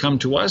donors who have come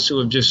to us who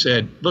have just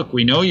said, look,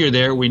 we know you're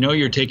there. We know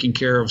you're taking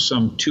care of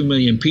some 2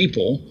 million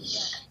people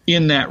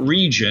in that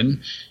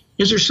region.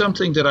 Is there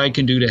something that I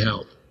can do to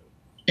help?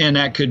 And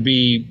that could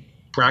be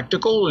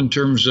practical in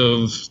terms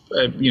of,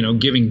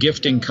 giving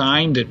gift in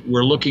kind that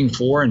we're looking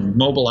for and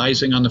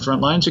mobilizing on the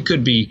front lines. It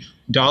could be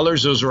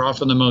dollars. Those are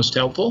often the most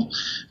helpful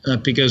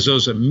because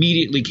those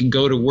immediately can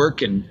go to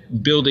work in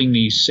building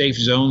these safe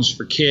zones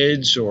for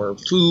kids, or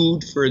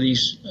food for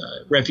these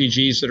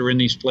refugees that are in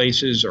these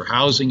places, or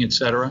housing,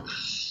 etc.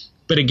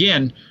 But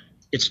again,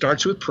 it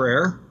starts with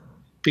prayer,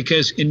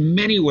 because in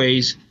many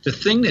ways, the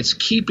thing that's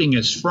keeping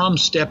us from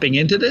stepping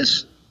into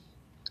this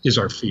is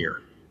our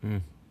fear.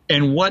 Mm.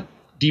 And what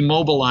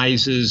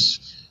demobilizes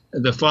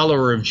the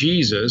follower of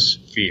Jesus,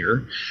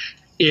 fear,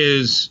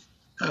 is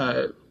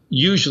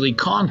usually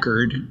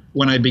conquered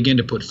when I begin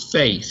to put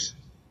faith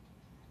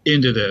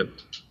into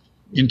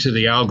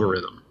the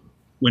algorithm.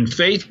 When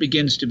faith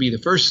begins to be the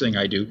first thing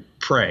I do,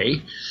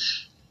 pray,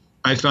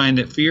 I find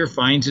that fear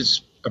finds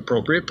its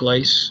appropriate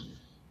place,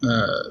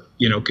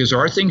 because there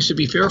are things to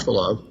be fearful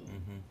of,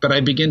 but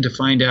I begin to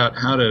find out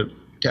how to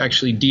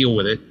actually deal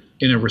with it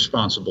in a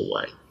responsible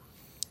way.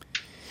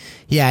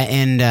 Yeah,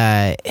 and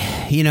I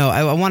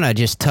want to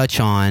just touch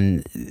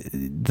on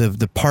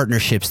the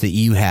partnerships that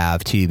you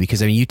have too,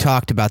 because you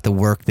talked about the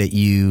work that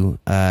you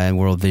and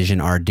World Vision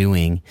are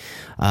doing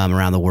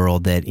around the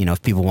world. That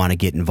if people want to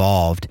get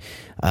involved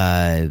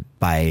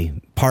by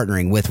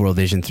partnering with World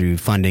Vision through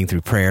funding,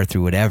 through prayer,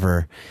 through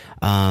whatever.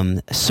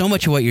 So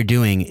much of what you're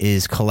doing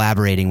is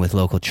collaborating with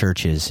local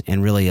churches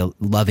and really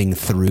loving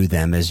through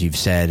them, as you've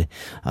said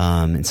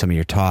in some of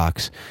your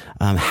talks.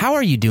 How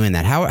are you doing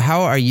that?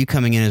 How are you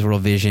coming in as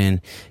World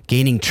Vision,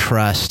 gaining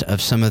trust of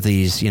some of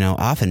these,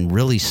 often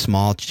really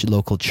small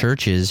local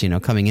churches,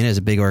 coming in as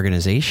a big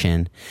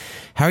organization?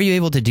 How are you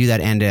able to do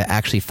that and to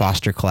actually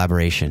foster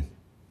collaboration?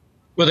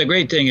 Well, the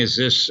great thing is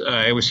this.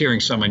 I was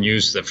hearing someone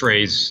use the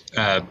phrase,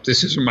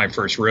 "This isn't my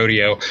first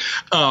rodeo."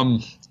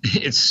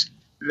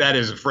 That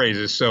is a phrase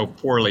that's so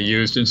poorly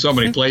used in so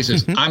many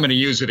places. I'm going to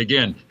use it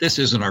again. This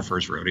isn't our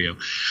first rodeo.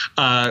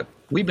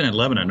 We've been in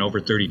Lebanon over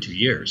 32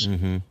 years,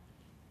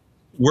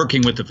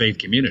 working with the faith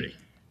community.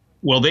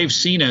 Well, they've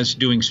seen us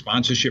doing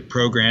sponsorship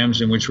programs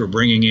in which we're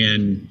bringing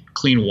in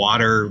clean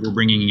water, we're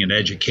bringing in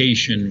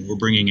education, we're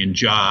bringing in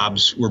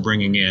jobs, we're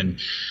bringing in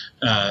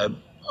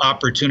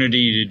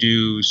opportunity to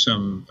do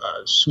some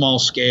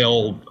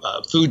small-scale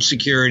food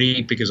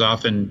security, because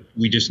often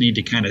we just need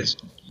to kind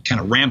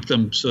of ramp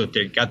them so that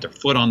they've got their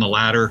foot on the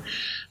ladder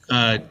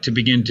to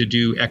begin to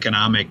do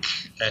economic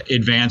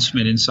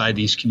advancement inside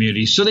these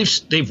communities. So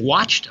they've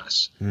watched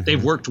us.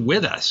 They've worked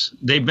with us.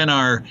 They've been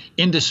our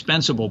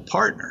indispensable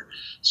partner.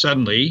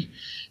 Suddenly,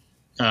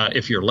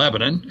 if you're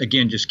Lebanon,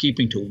 again, just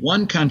keeping to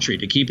one country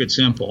to keep it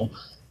simple,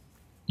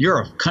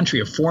 you're a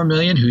country of 4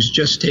 million who's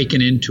just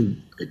taken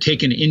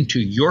into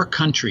your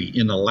country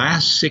in the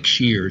last 6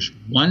 years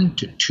 1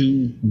 to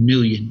 2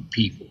 million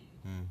people.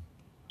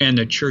 And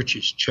the church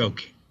is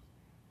choking.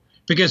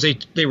 Because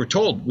they were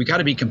told, we got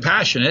to be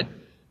compassionate,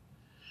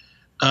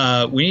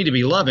 we need to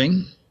be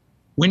loving,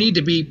 we need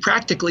to be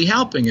practically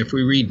helping, if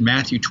we read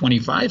Matthew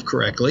 25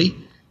 correctly.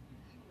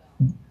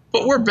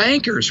 But we're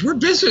bankers, we're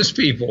business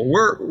people,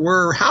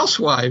 we're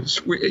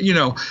housewives,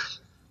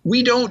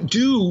 we don't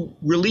do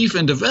relief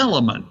and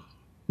development.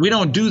 We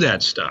don't do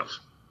that stuff.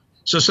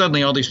 So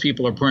suddenly all these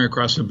people are pouring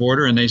across the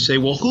border and they say,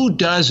 well, who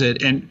does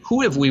it and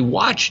who have we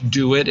watched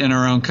do it in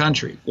our own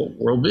country? Well,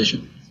 World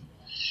Vision.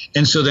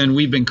 And so then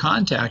we've been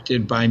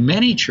contacted by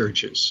many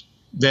churches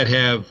that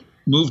have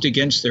moved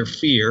against their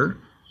fear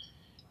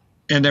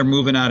and they're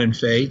moving out in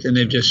faith. And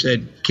they've just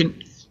said, can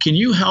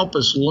you help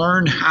us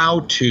learn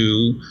how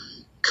to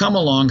come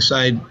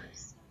alongside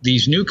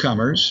these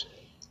newcomers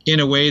in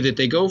a way that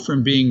they go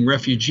from being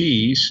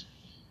refugees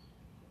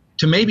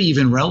to maybe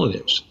even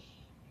relatives?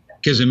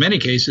 Because in many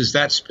cases,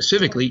 that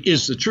specifically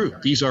is the truth.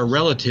 These are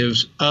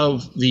relatives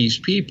of these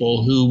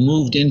people who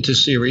moved into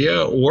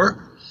Syria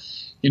or,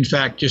 in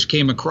fact, just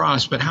came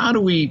across. But how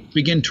do we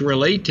begin to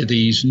relate to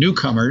these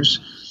newcomers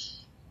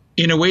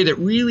in a way that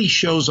really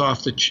shows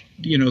off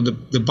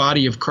the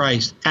body of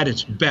Christ at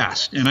its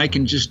best? And I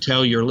can just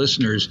tell your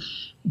listeners,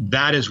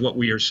 that is what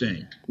we are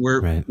seeing.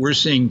 We're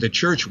seeing the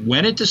church,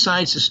 when it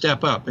decides to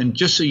step up. And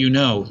just so you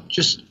know,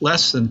 just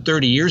less than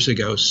 30 years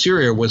ago,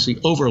 Syria was the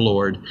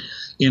overlord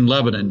in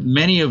Lebanon.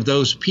 Many of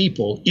those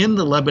people in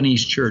the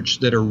Lebanese church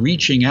that are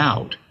reaching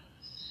out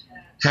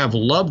have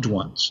loved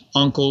ones,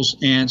 uncles,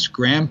 aunts,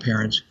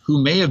 grandparents,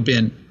 who may have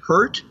been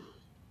hurt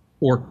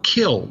or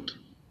killed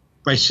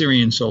by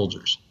Syrian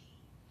soldiers.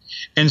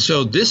 And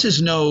so this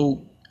is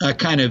no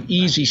kind of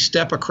easy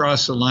step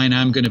across the line,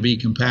 I'm going to be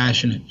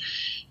compassionate.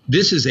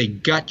 This is a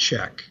gut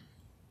check.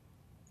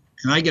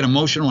 And I get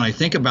emotional when I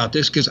think about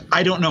this because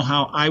I don't know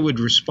how I would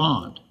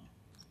respond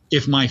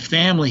if my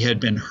family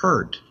had been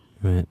hurt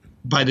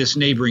by this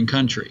neighboring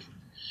country.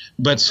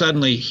 But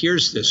suddenly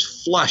here's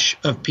this flush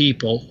of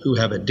people who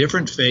have a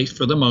different faith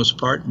for the most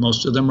part.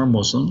 Most of them are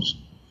Muslims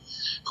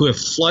who have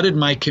flooded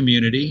my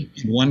community.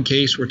 In one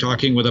case, we're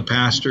talking with a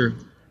pastor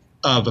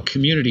of a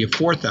community of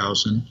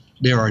 4,000.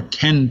 There are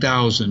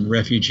 10,000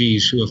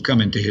 refugees who have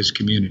come into his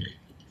community.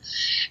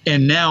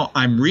 And now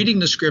I'm reading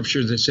the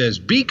scripture that says,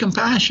 be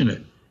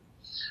compassionate,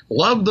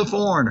 love the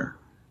foreigner,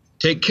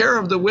 take care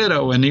of the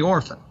widow and the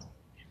orphan.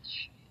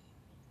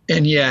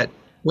 And yet,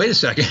 wait a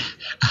second,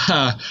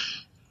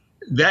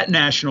 that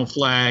national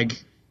flag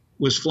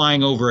was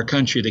flying over a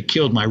country that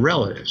killed my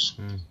relatives.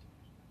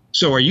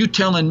 So are you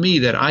telling me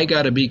that I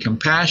got to be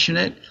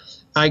compassionate,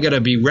 I got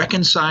to be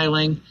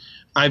reconciling,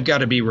 I've got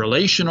to be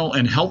relational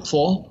and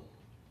helpful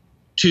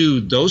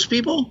to those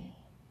people?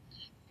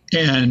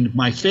 And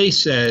my faith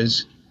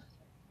says,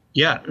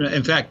 yeah,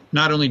 in fact,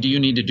 not only do you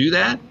need to do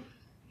that,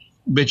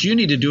 but you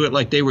need to do it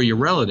like they were your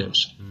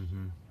relatives.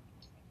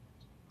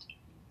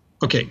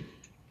 Okay.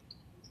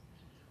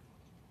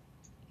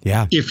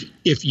 Yeah.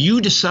 If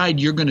you decide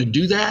you're going to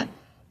do that,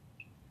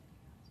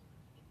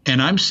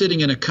 and I'm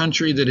sitting in a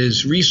country that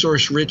is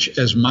resource rich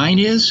as mine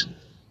is,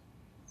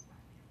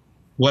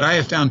 what I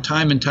have found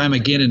time and time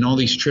again in all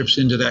these trips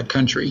into that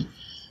country,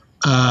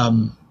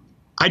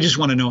 I just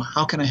want to know,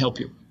 how can I help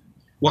you?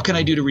 What can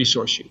I do to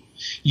resource you?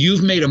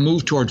 You've made a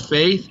move toward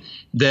faith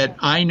that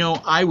I know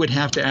I would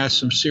have to ask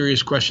some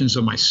serious questions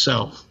of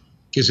myself,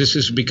 because this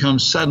has become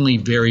suddenly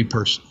very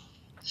personal.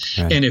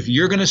 Right. And if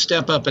you're going to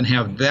step up and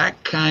have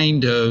that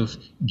kind of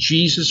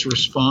Jesus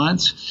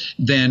response,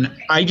 then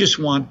I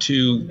want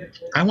to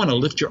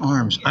lift your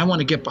arms. I want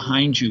to get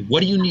behind you.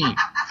 What do you need?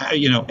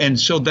 And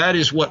so that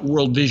is what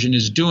World Vision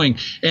is doing,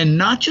 and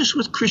not just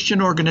with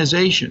Christian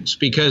organizations,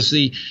 because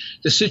the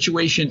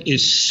situation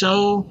is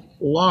so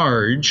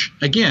large.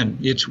 Again,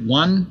 it's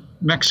one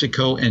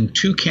Mexico and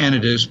two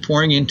Canadas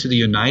pouring into the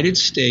United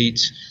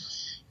States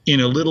in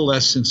a little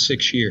less than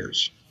 6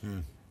 years.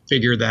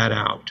 Figure that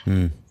out.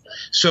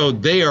 So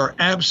they are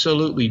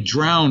absolutely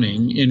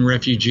drowning in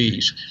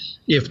refugees.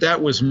 If that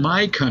was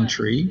my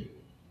country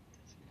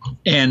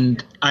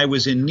and I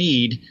was in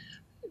need,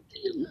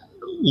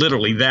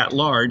 literally that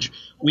large,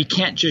 we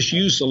can't just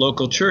use the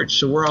local church.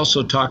 So we're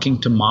also talking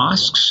to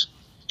mosques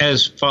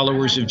as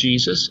followers of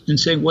Jesus and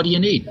saying, what do you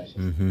need?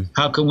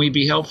 How can we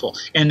be helpful?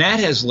 And that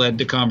has led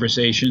to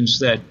conversations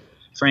that,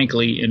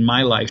 frankly, in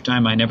my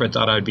lifetime, I never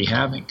thought I'd be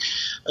having,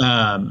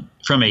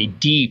 from a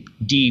deep,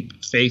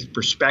 deep faith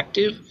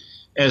perspective,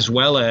 as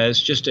well as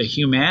just a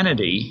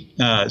humanity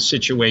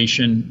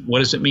situation. What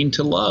does it mean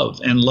to love?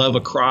 And love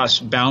across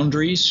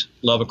boundaries,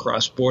 love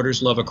across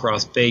borders, love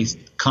across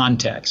faith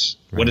contexts.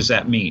 Right. What does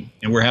that mean?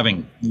 And we're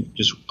having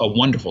just a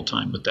wonderful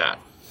time with that.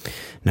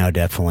 No,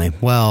 definitely.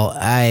 Well,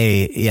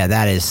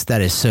 that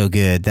is so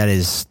good. That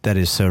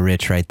is so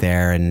rich right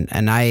there.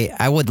 And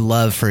I would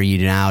love for you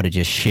now to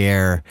just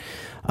share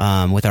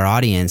with our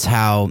audience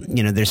how,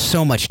 there's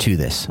so much to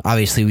this.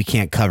 Obviously, we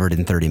can't cover it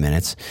in 30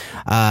 minutes.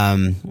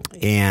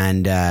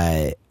 And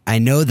I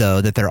know, though,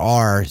 that there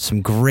are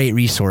some great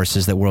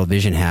resources that World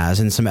Vision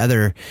has, and some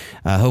other,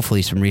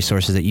 hopefully some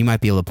resources that you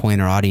might be able to point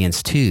our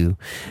audience to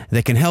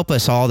that can help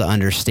us all to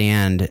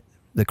understand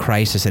the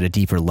crisis at a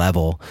deeper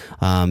level.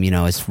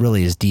 It's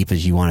really as deep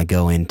as you want to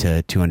go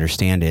into to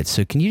understand it.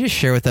 So can you just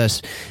share with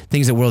us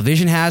things that World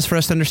Vision has for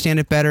us to understand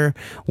it better,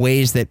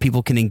 ways that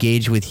people can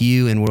engage with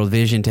you and World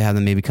Vision to have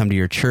them maybe come to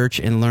your church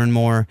and learn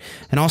more?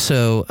 And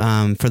also,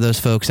 for those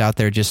folks out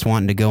there just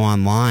wanting to go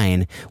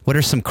online, what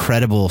are some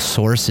credible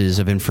sources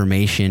of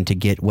information to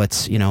get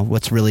what's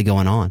really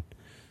going on?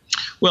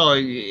 Well,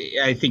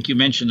 I think you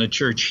mentioned the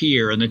church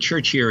here, and the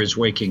church here is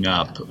waking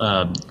up.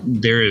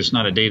 There is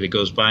not a day that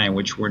goes by in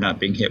which we're not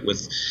being hit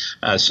with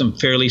some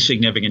fairly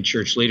significant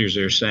church leaders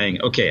that are saying,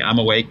 okay, I'm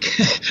awake.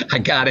 I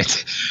got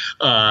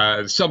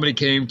it. Somebody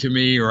came to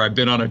me, or I've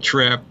been on a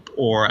trip,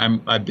 or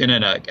I've been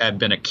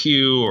a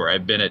queue, or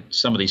I've been at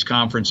some of these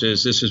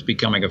conferences. This is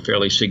becoming a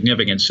fairly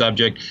significant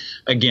subject.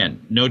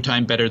 Again, no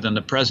time better than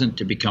the present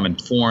to become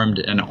informed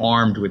and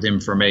armed with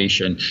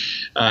information.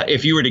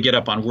 If you were to get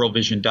up on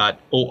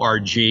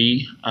worldvision.org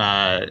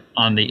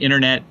on the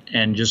internet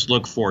and just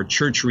look for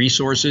church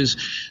resources,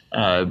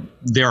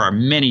 there are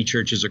many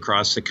churches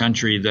across the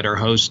country that are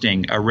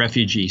hosting a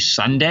Refugee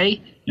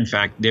Sunday. In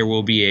fact, there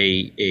will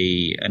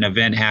be an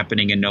event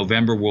happening in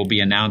November. We'll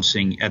be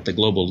announcing at the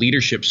Global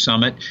Leadership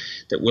Summit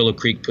that Willow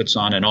Creek puts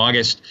on in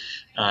August.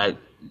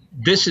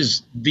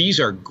 These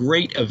are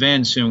great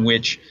events in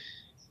which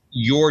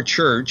your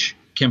church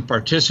can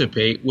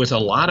participate with a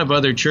lot of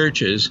other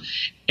churches.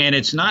 And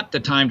it's not the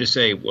time to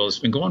say, well, it's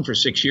been going for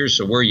 6 years,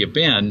 so where you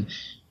been?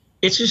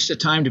 It's just a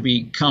time to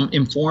become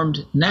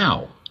informed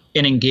now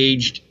and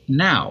engaged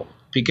now.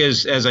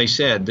 Because, as I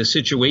said, the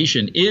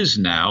situation is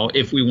now,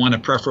 if we want a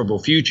preferable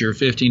future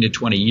 15 to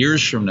 20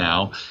 years from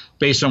now,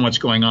 based on what's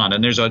going on.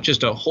 And there's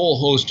just a whole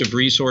host of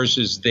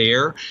resources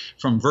there,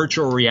 from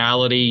virtual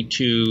reality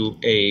to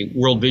a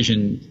World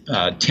Vision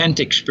tent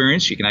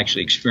experience. You can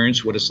actually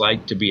experience what it's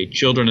like to be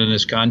children in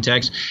this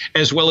context,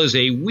 as well as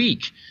a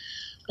week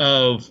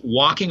of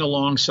walking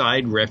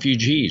alongside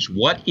refugees.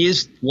 What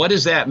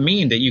does that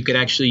mean, that you could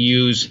actually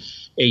use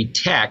a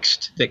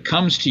text that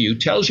comes to you,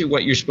 tells you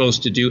what you're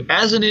supposed to do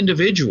as an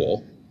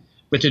individual,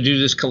 but to do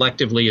this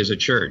collectively as a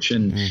church?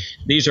 And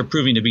these are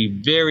proving to be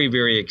very,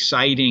 very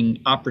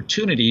exciting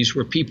opportunities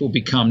where people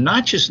become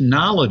not just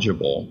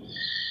knowledgeable,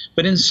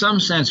 but in some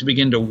sense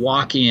begin to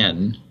walk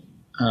in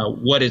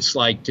what it's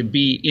like to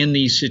be in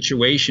these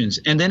situations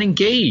and then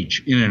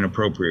engage in an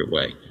appropriate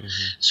way.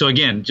 So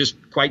again, just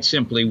quite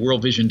simply,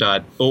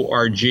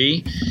 worldvision.org.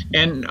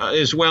 And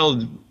as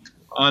well,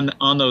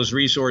 on those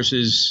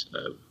resources,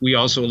 we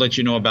also let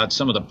you know about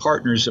some of the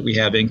partners that we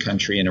have in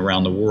country and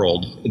around the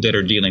world that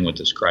are dealing with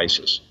this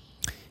crisis.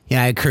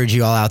 Yeah, I encourage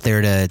you all out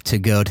there to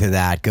go to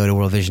that. Go to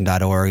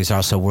worldvision.org. There's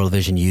also a World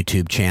Vision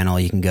YouTube channel.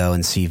 You can go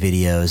and see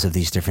videos of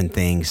these different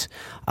things.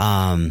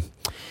 And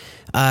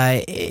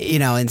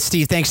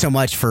Steve, thanks so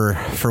much for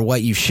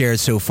what you've shared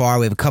so far.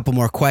 We have a couple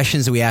more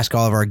questions that we ask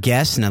all of our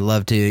guests, and I'd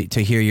love to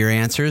hear your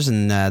answers.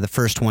 And the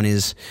first one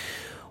is,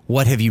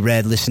 what have you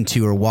read, listened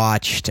to, or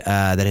watched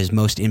that has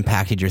most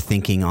impacted your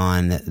thinking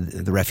on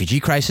the refugee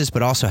crisis,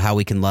 but also how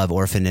we can love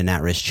orphaned and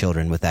at-risk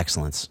children with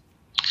excellence?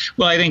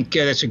 Well, I think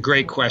that's a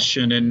great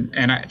question.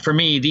 And for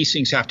me, these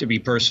things have to be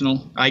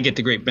personal. I get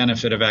the great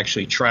benefit of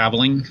actually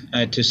traveling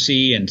to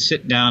see and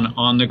sit down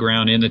on the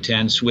ground in the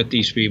tents with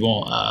these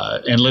people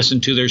and listen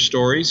to their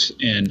stories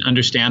and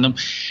understand them.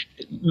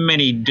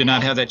 Many do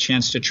not have that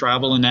chance to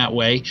travel in that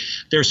way.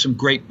 There's some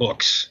great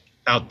books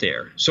out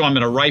there. So I'm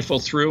going to rifle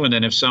through, and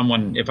then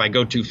if I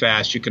go too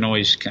fast, you can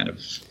always kind of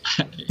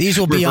these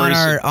will be on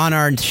it. on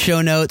our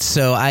show notes,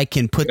 so I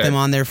can put them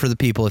on there for the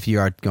people if you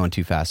are going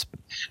too fast.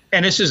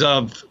 And this is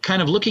of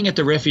kind of looking at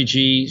the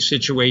refugee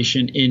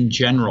situation in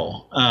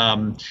general.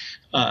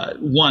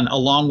 One, A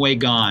Long Way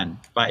Gone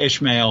by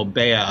Ishmael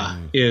Bea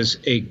is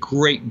a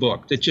great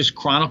book that just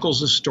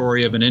chronicles the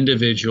story of an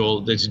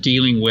individual that's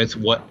dealing with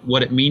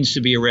what it means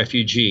to be a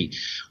refugee.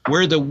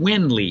 Where the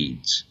Wind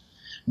Leads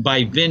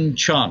by Vin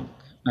Chung,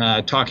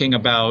 talking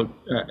about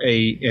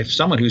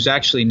someone who's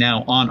actually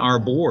now on our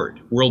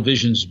board, World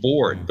Vision's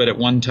board, but at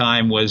one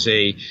time was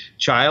a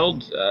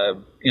child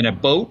in a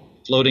boat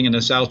floating in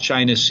the South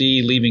China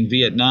Sea, leaving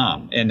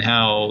Vietnam, and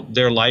how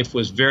their life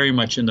was very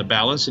much in the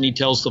balance. And he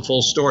tells the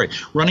full story.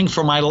 Running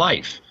for My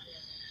Life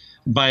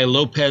by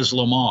Lopez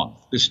Lemong,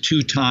 this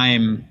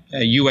two-time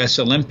U.S.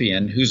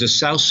 Olympian who's a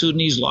South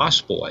Sudanese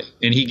lost boy.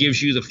 And he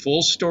gives you the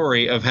full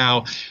story of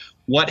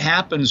what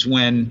happens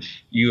when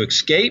you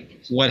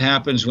escape, what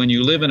happens when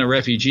you live in a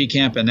refugee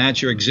camp and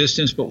that's your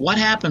existence, but what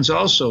happens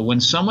also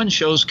when someone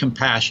shows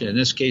compassion, in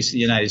this case the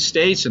United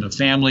States and a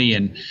family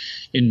in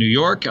New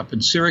York, up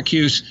in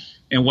Syracuse,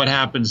 and what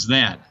happens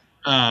then.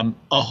 A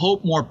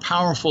Hope More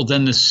Powerful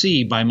Than the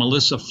Sea by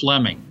Melissa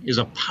Fleming is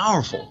a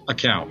powerful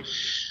account,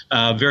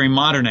 a very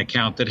modern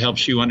account that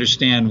helps you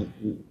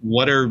understand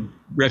what are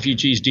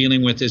refugees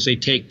dealing with as they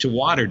take to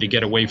water to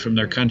get away from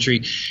their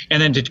country.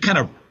 And then to kind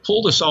of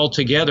pull this all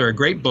together, a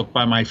great book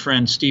by my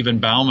friend Stephen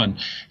Bauman,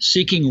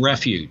 Seeking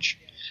Refuge.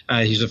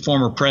 He's a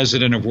former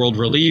president of World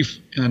Relief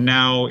and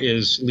now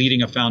is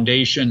leading a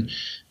foundation,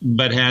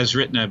 but has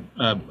written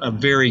a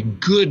very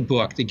good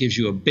book that gives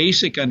you a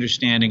basic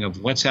understanding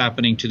of what's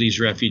happening to these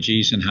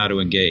refugees and how to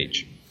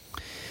engage.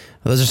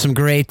 Well, those are some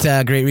great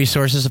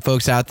resources of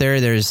folks out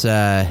there. There's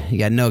you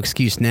got no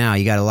excuse now.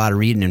 You got a lot of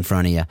reading in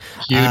front of you.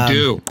 You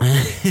do.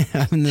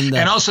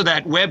 And also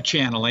that web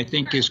channel, I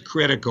think, is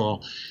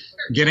critical.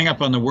 Getting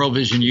up on the World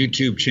Vision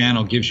YouTube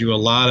channel gives you a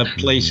lot of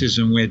places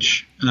in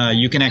which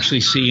you can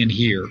actually see and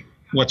hear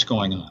what's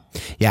going on.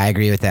 Yeah, I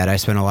agree with that. I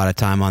spent a lot of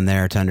time on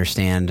there to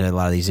understand a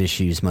lot of these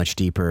issues much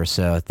deeper.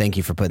 So thank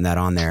you for putting that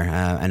on there.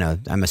 I know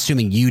I'm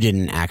assuming you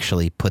didn't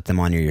actually put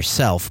them on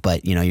yourself,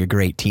 but your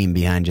great team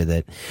behind you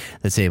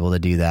that's able to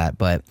do that.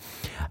 But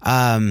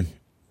the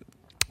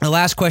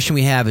last question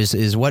we have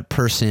is what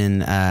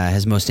person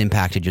has most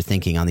impacted your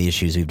thinking on the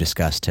issues we've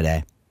discussed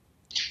today?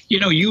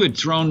 You had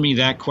thrown me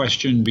that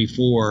question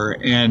before,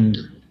 and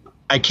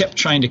I kept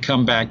trying to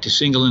come back to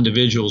single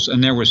individuals,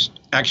 and there was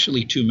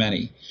actually too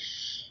many.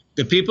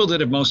 The people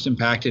that have most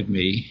impacted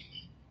me,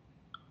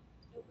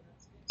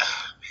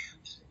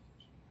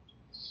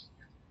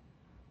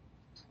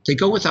 they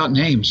go without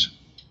names.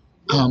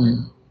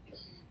 I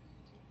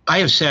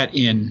have sat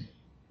in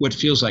what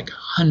feels like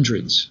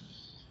hundreds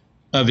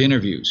of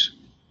interviews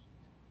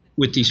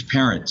with these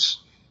parents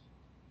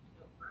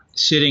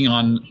sitting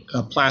on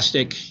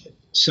plastic,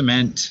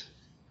 cement,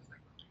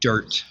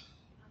 dirt,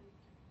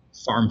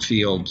 farm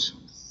fields,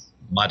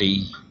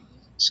 muddy,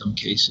 some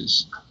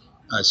cases,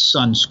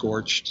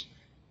 sun-scorched,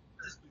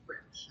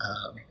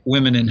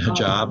 women in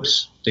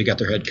hijabs, they got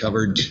their head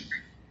covered,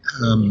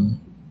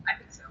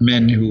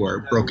 men who are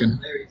broken,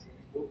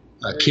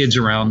 kids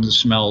around the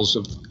smells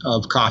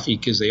of coffee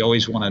because they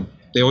always want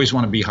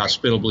to be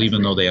hospitable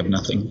even though they have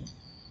nothing,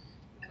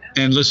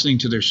 and listening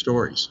to their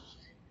stories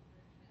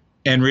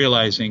and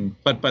realizing,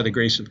 but by the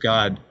grace of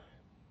God,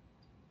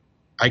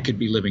 I could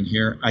be living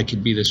here, I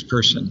could be this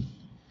person.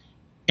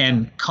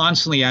 And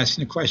constantly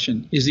asking the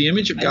question, is the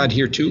image of God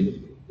here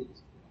too?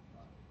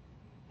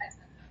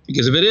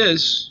 Because if it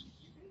is,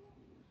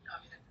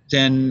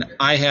 then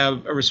I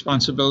have a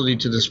responsibility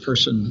to this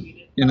person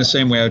in the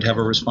same way I would have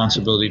a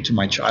responsibility to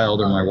my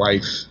child or my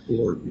wife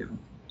or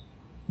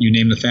you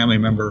name the family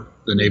member,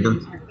 the neighbor.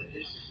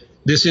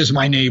 This is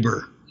my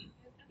neighbor.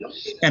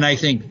 And I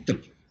think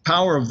the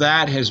power of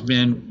that has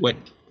been what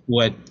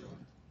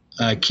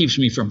keeps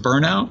me from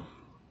burnout,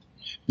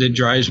 that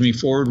drives me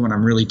forward when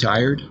I'm really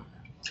tired,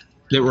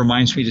 that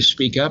reminds me to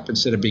speak up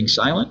instead of being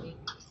silent,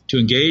 to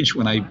engage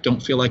when I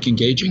don't feel like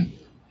engaging.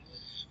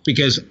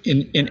 Because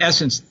in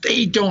essence,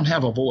 they don't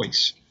have a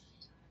voice.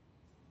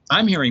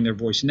 I'm hearing their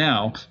voice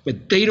now,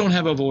 but they don't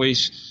have a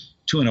voice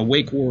to an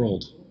awake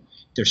world.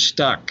 They're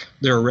stuck.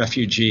 They're a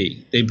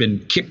refugee. They've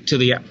been kicked to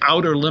the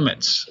outer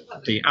limits,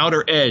 the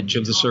outer edge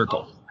of the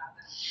circle.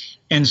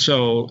 And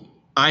so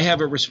I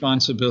have a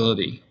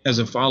responsibility as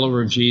a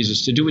follower of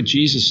Jesus to do what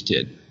Jesus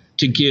did,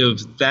 to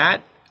give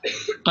that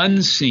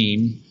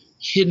unseen,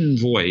 hidden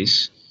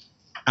voice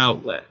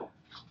outlet,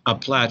 a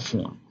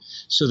platform.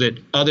 so that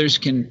others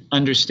can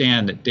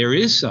understand that there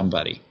is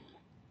somebody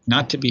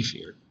not to be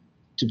feared,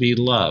 to be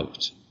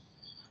loved,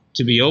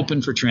 to be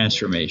open for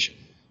transformation.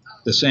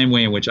 The same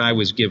way in which I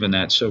was given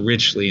that so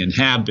richly and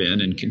have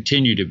been and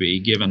continue to be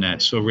given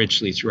that so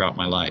richly throughout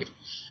my life.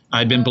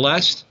 I've been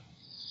blessed.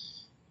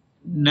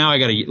 Now I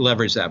got to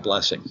leverage that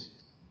blessing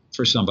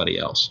for somebody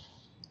else.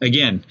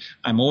 Again,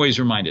 I'm always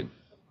reminded,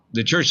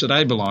 the church that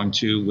I belong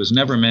to was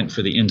never meant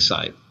for the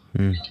inside,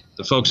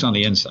 the folks on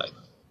the inside.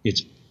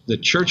 The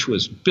church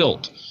was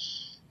built.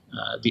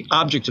 The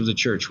object of the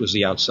church was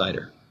the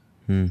outsider.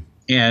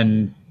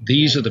 And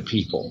these are the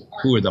people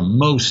who are the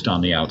most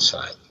on the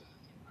outside.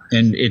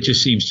 And it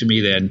just seems to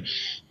me then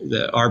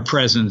that our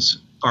presence,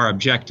 our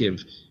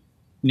objective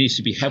needs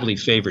to be heavily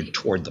favored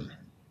toward them.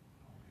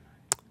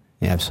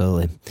 Yeah,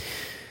 absolutely.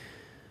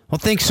 Well,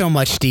 thanks so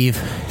much, Steve.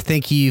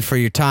 Thank you for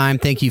your time.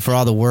 Thank you for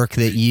all the work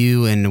that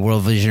you and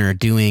World Vision are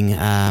doing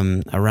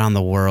around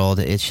the world.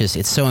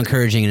 It's so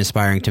encouraging and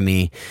inspiring to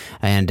me,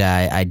 and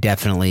I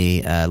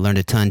definitely learned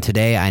a ton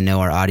today. I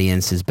know our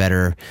audience is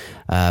better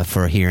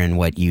for hearing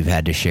what you've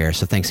had to share,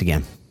 so thanks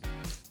again.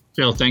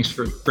 Phil, thanks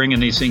for bringing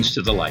these things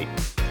to the light.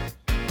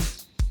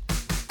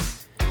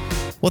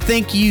 Well,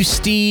 thank you,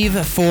 Steve,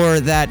 for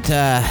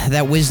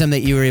that wisdom that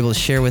you were able to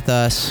share with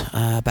us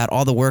about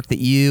all the work that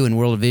you and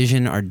World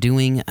Vision are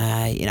doing.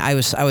 I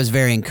was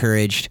very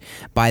encouraged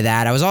by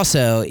that. I was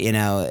also,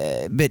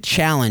 a bit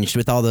challenged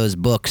with all those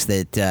books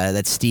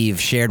that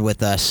Steve shared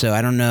with us. So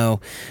I don't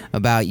know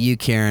about you,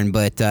 Karen,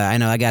 but I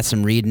know I got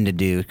some reading to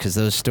do because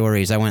those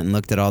stories. I went and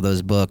looked at all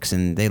those books,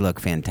 and they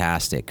look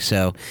fantastic.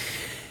 So,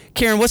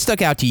 Karen, what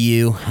stuck out to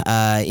you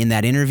in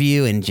that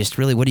interview, and just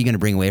really, what are you going to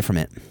bring away from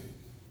it?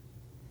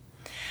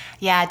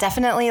 Yeah,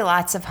 definitely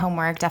lots of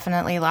homework,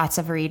 definitely lots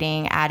of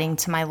reading, adding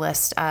to my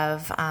list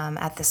of,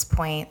 at this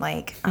point,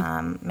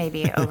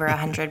 maybe over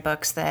 100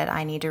 books that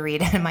I need to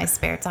read in my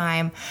spare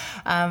time.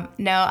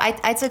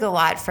 I took a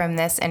lot from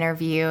this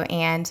interview,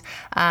 and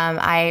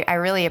I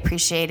really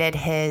appreciated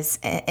his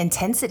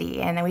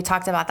intensity. And we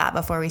talked about that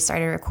before we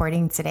started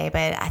recording today,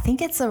 but I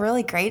think it's a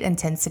really great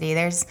intensity.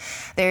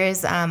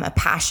 There's a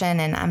passion,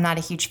 and I'm not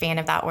a huge fan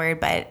of that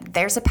word, but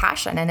there's a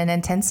passion and an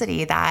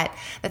intensity that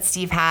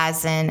Steve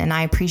has, and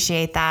I appreciate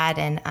that,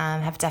 and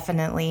have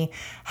definitely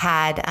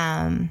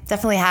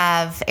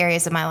have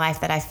areas of my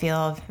life that I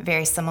feel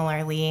very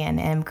similarly, and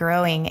am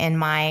growing in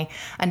my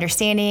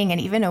understanding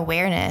and even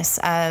awareness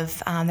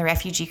of the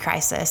refugee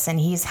crisis. And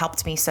he's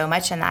helped me so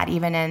much in that,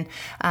 even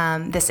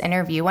in this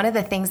interview. One of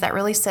the things that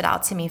really stood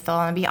out to me,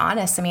 Phil, and to be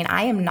honest,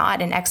 I am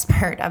not an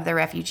expert of the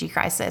refugee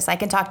crisis. I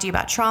can talk to you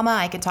about trauma.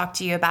 I can talk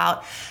to you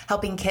about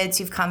helping kids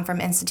who've come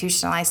from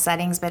institutionalized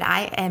settings, but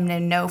I am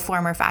in no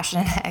form or fashion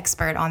an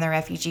expert on the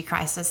refugee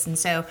crisis. And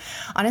so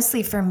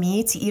honestly, for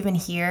me to even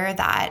hear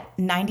that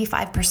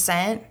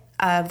 95%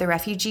 of the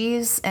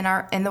refugees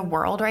in the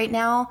world right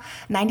now,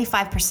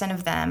 95%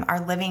 of them are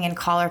living in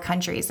collar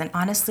countries. And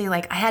honestly,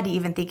 I had to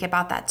even think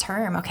about that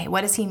term. Okay,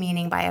 what is he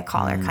meaning by a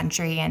collar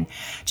country? And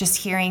just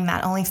hearing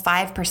that only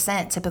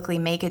 5% typically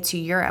make it to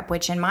Europe,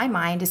 which in my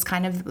mind is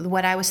kind of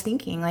what I was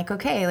thinking.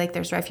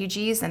 There's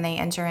refugees and they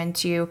enter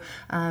into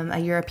a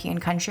European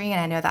country. And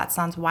I know that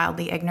sounds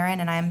wildly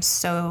ignorant, and I'm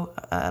so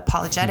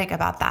apologetic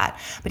about that.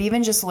 But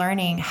even just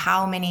learning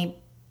how many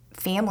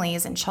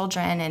families and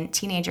children and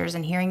teenagers,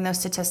 and hearing those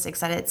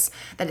statistics that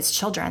it's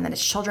children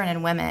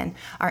and women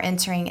are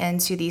entering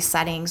into these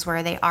settings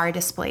where they are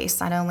displaced,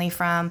 not only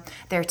from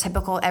their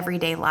typical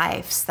everyday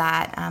lives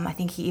that I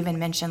think he even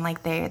mentioned,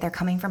 they're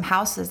coming from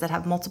houses that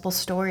have multiple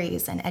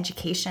stories and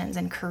educations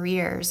and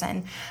careers,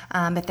 and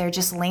but they're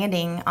just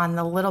landing on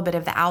the little bit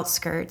of the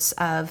outskirts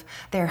of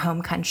their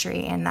home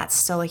country, and that's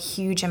still a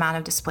huge amount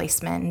of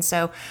displacement. And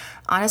so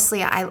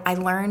honestly, I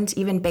learned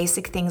even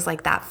basic things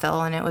like that,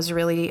 Phil, and it was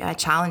really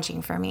challenging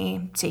for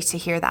me to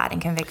hear that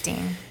and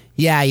convicting.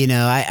 Yeah,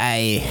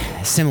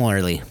 I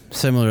similarly,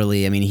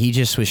 he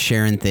just was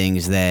sharing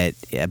things that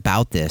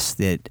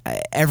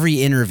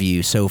every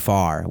interview so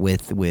far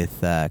with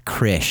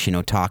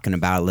Krish, talking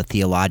about the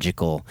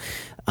theological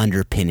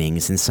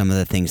underpinnings and some of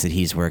the things that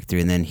he's worked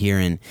through, and then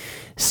hearing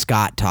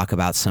Scott talk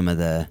about some of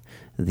the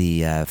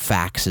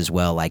facts as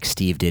well, like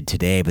Steve did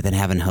today, but then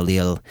having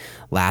Halil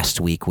last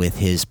week with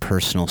his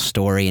personal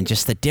story and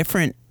just the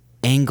different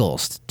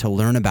angles to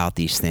learn about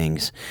these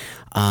things,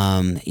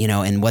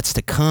 and what's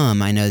to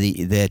come. I know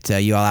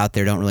that you all out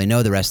there don't really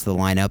know the rest of the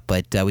lineup,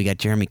 but we got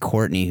Jeremy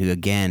Courtney, who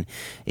again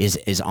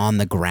is on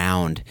the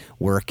ground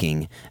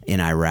working in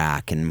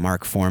Iraq, and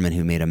Mark Foreman,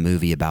 who made a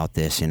movie about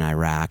this in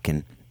Iraq,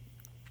 and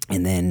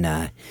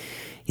then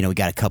we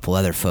got a couple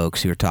other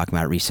folks who are talking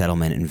about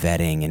resettlement and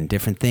vetting and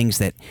different things.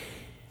 That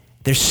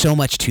there's so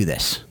much to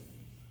this.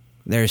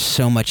 There's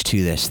so much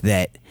to this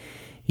that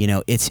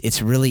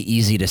it's really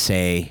easy to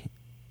say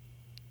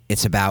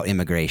it's about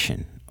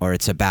immigration, or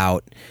it's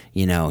about,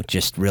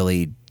 just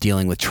really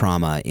dealing with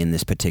trauma in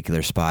this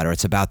particular spot, or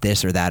it's about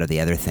this or that or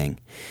the other thing.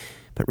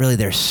 But really,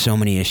 there's so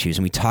many issues,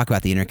 and we talk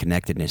about the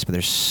interconnectedness, but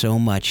there's so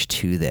much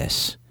to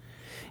this.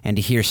 And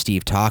to hear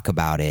Steve talk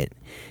about it,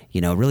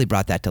 really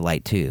brought that to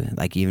light too.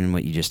 Like even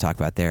what you just talked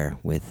about there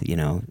with,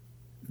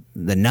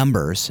 the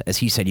numbers, as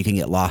he said, you can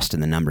get lost in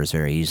the numbers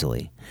very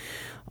easily.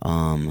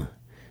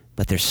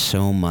 But there's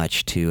so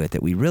much to it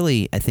that we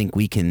really, I think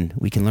we can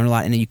learn a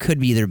lot. And you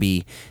could either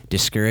be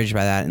discouraged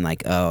by that and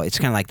like, oh, it's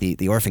kind of like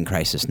the orphan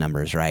crisis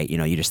numbers, right? You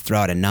know, you just throw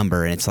out a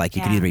number and it's like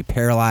you could either be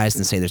paralyzed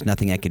and say there's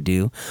nothing I could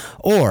do,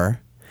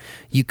 or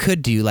you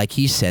could do, like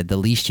he said, the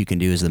least you can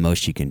do is the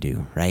most you can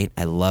do, right?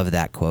 I love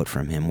that quote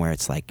from him where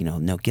it's like,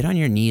 no, get on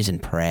your knees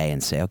and pray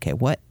and say, okay,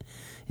 what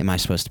am I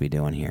supposed to be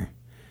doing here?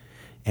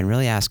 And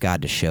really ask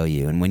God to show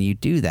you. And when you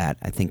do that,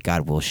 I think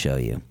God will show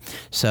you.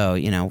 So,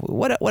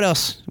 what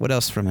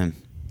else from him?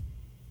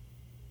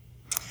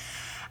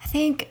 I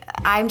think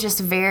I'm just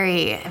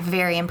very,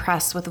 very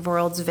impressed with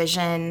World's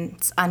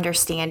Vision's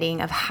understanding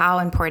of how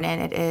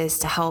important it is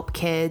to help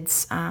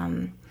kids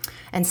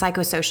and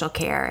psychosocial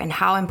care, and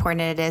how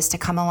important it is to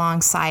come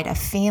alongside of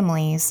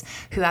families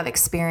who have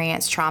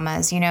experienced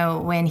traumas.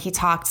 When he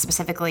talked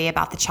specifically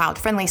about the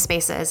child-friendly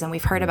spaces, and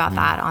we've heard about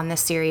that on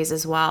this series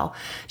as well,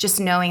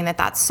 just knowing that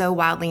that's so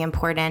wildly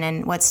important.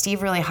 And what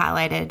Steve really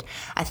highlighted,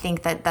 I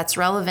think that's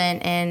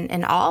relevant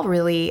in all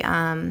really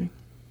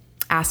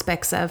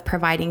aspects of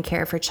providing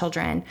care for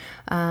children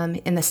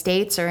in the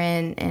States or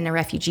in a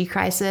refugee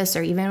crisis,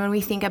 or even when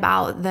we think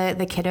about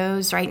the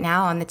kiddos right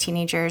now and the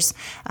teenagers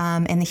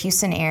in the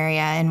Houston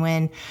area, and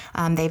when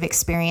they've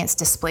experienced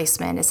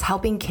displacement, is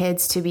helping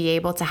kids to be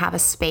able to have a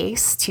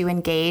space to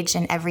engage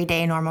in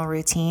everyday normal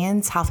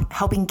routines,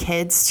 helping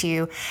kids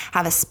to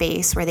have a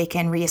space where they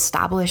can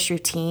reestablish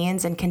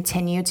routines and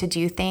continue to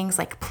do things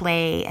like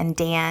play and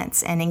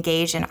dance and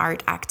engage in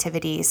art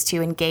activities,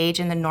 to engage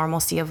in the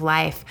normalcy of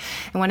life.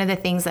 And one of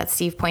the things that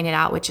Steve pointed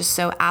out, which is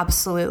so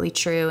absolutely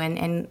true,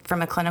 and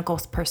from a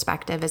clinical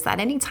perspective, is that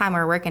anytime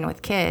we're working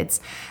with kids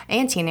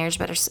and teenagers,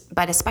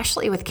 but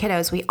especially with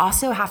kiddos, we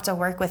also have to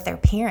work with their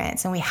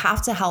parents, and we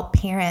have to help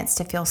parents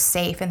to feel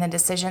safe in the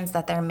decisions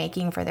that they're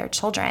making for their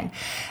children.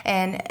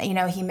 And,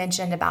 he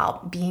mentioned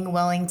about being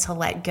willing to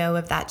let go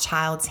of that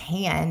child's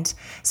hand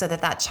so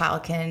that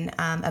child can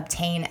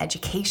obtain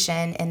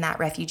education in that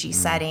refugee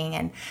setting,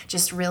 and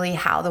just really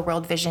how the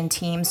World Vision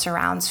team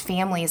surrounds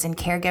families and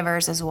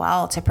caregivers as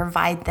well to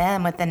provide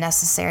them with the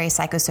necessary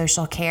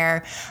psychosocial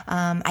care.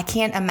 I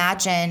can't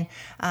imagine,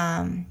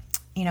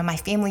 my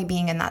family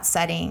being in that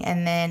setting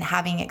and then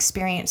having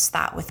experienced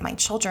that with my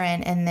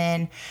children, and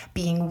then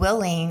being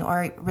willing,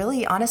 or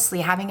really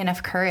honestly having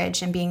enough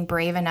courage and being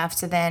brave enough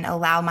to then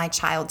allow my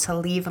child to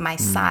leave my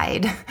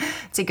side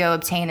to go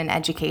obtain an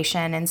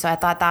education. And so I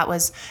thought that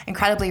was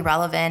incredibly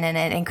relevant, and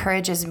it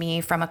encourages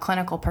me from a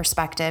clinical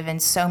perspective in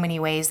so many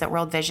ways that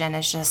World Vision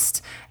is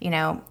just,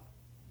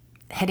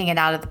 hitting it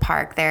out of the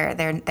park.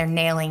 They're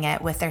nailing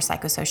it with their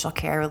psychosocial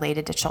care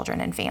related to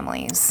children and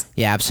families.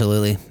 Yeah,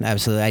 absolutely.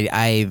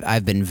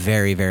 I've been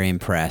very, very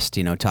impressed,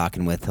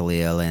 talking with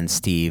Halil and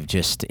Steve,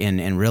 just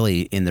and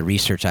really in the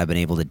research I've been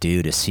able to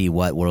do to see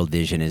what World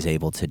Vision is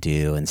able to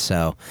do. And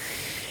so,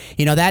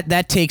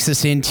 that takes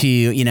us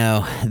into,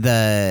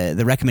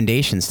 the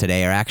recommendations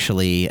today are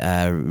actually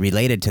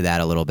related to that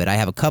a little bit. I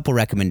have a couple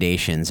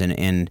recommendations,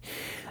 and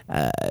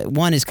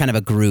one is kind of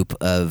a group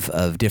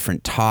of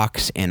different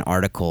talks and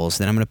articles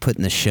that I'm going to put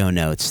in the show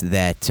notes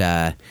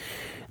that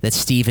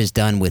Steve has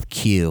done with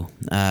Q.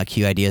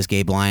 Q Ideas.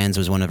 Gabe Lyons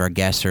was one of our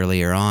guests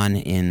earlier on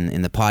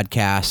in the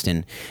podcast,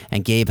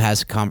 and Gabe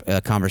has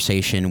a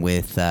conversation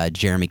with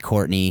Jeremy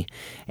Courtney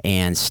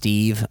and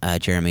Steve.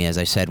 Jeremy, as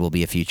I said, will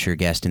be a future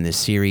guest in this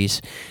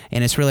series,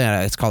 and it's really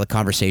it's called A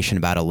Conversation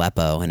About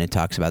Aleppo, and it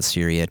talks about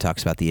Syria,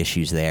 talks about the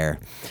issues there.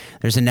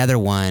 There's another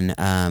one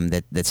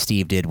that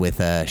Steve did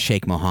with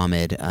Sheikh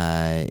Mohammed.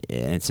 And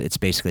it's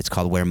basically, it's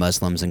called Where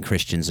Muslims and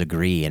Christians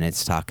Agree, and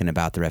it's talking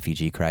about the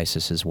refugee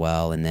crisis as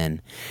well. And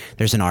then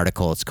there's an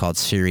article, it's called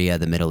Syria,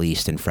 the Middle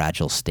East, and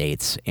Fragile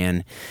States.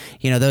 And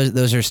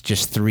those are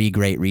just three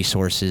great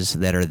resources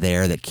that are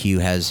there that Q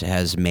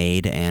has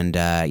made. And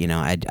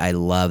I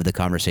love the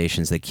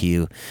conversations that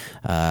Q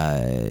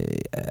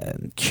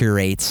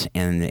curates,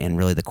 and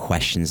really the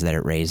questions that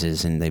it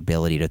raises, and the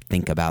ability to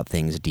think about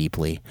things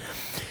deeply.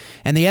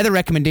 And the other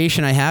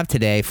recommendation I have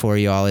today for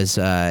you all is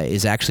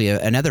actually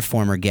another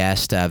former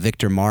guest,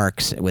 Victor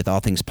Marks, with All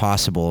Things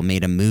Possible,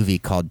 made a movie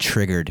called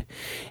Triggered,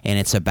 and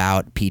it's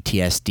about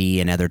PTSD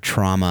and other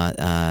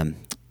trauma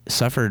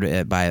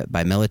suffered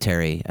by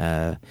military,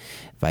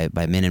 by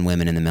men and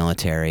women in the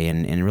military,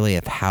 and really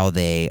of how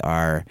they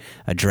are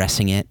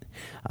addressing it.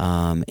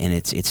 And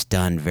it's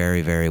done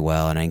very, very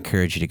well, and I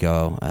encourage you to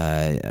go.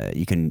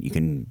 You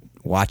can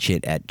watch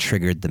it at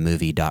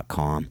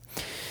triggeredthemovie.com.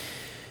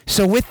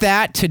 So with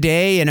that,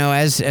 today,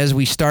 as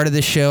we started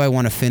the show, I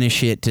want to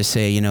finish it to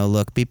say,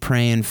 look, be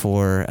praying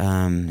for,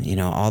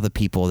 all the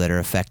people that are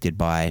affected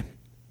by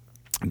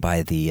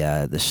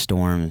the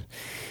storm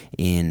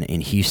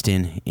in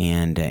Houston,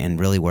 and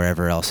really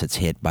wherever else it's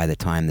hit by the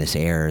time this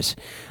airs.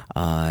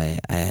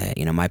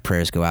 My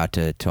prayers go out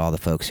to all the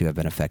folks who have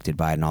been affected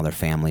by it, and all their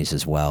families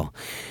as well.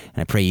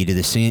 And I pray you do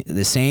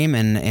the same,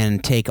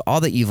 and take all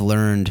that you've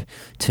learned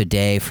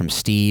today from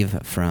Steve,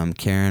 from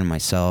Karen,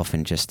 myself,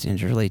 and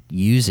really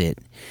use it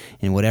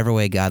in whatever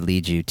way God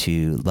leads you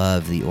to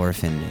love the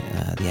orphan,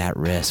 the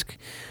at-risk,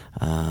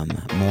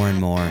 more and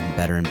more,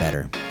 and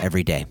better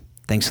every day.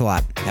 Thanks a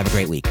lot. Have a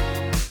great week.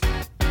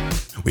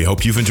 We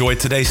hope you've enjoyed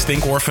today's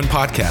Think Orphan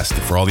podcast.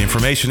 For all the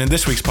information in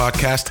this week's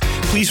podcast,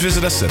 please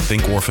visit us at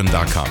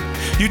thinkorphan.com.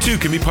 You too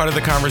can be part of the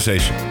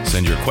conversation.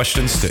 Send your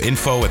questions to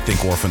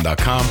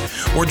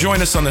info@thinkorphan.com or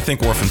join us on the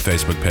Think Orphan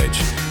Facebook page.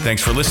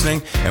 Thanks for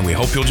listening, and we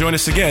hope you'll join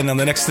us again on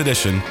the next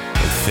edition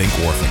of Think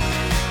Orphan.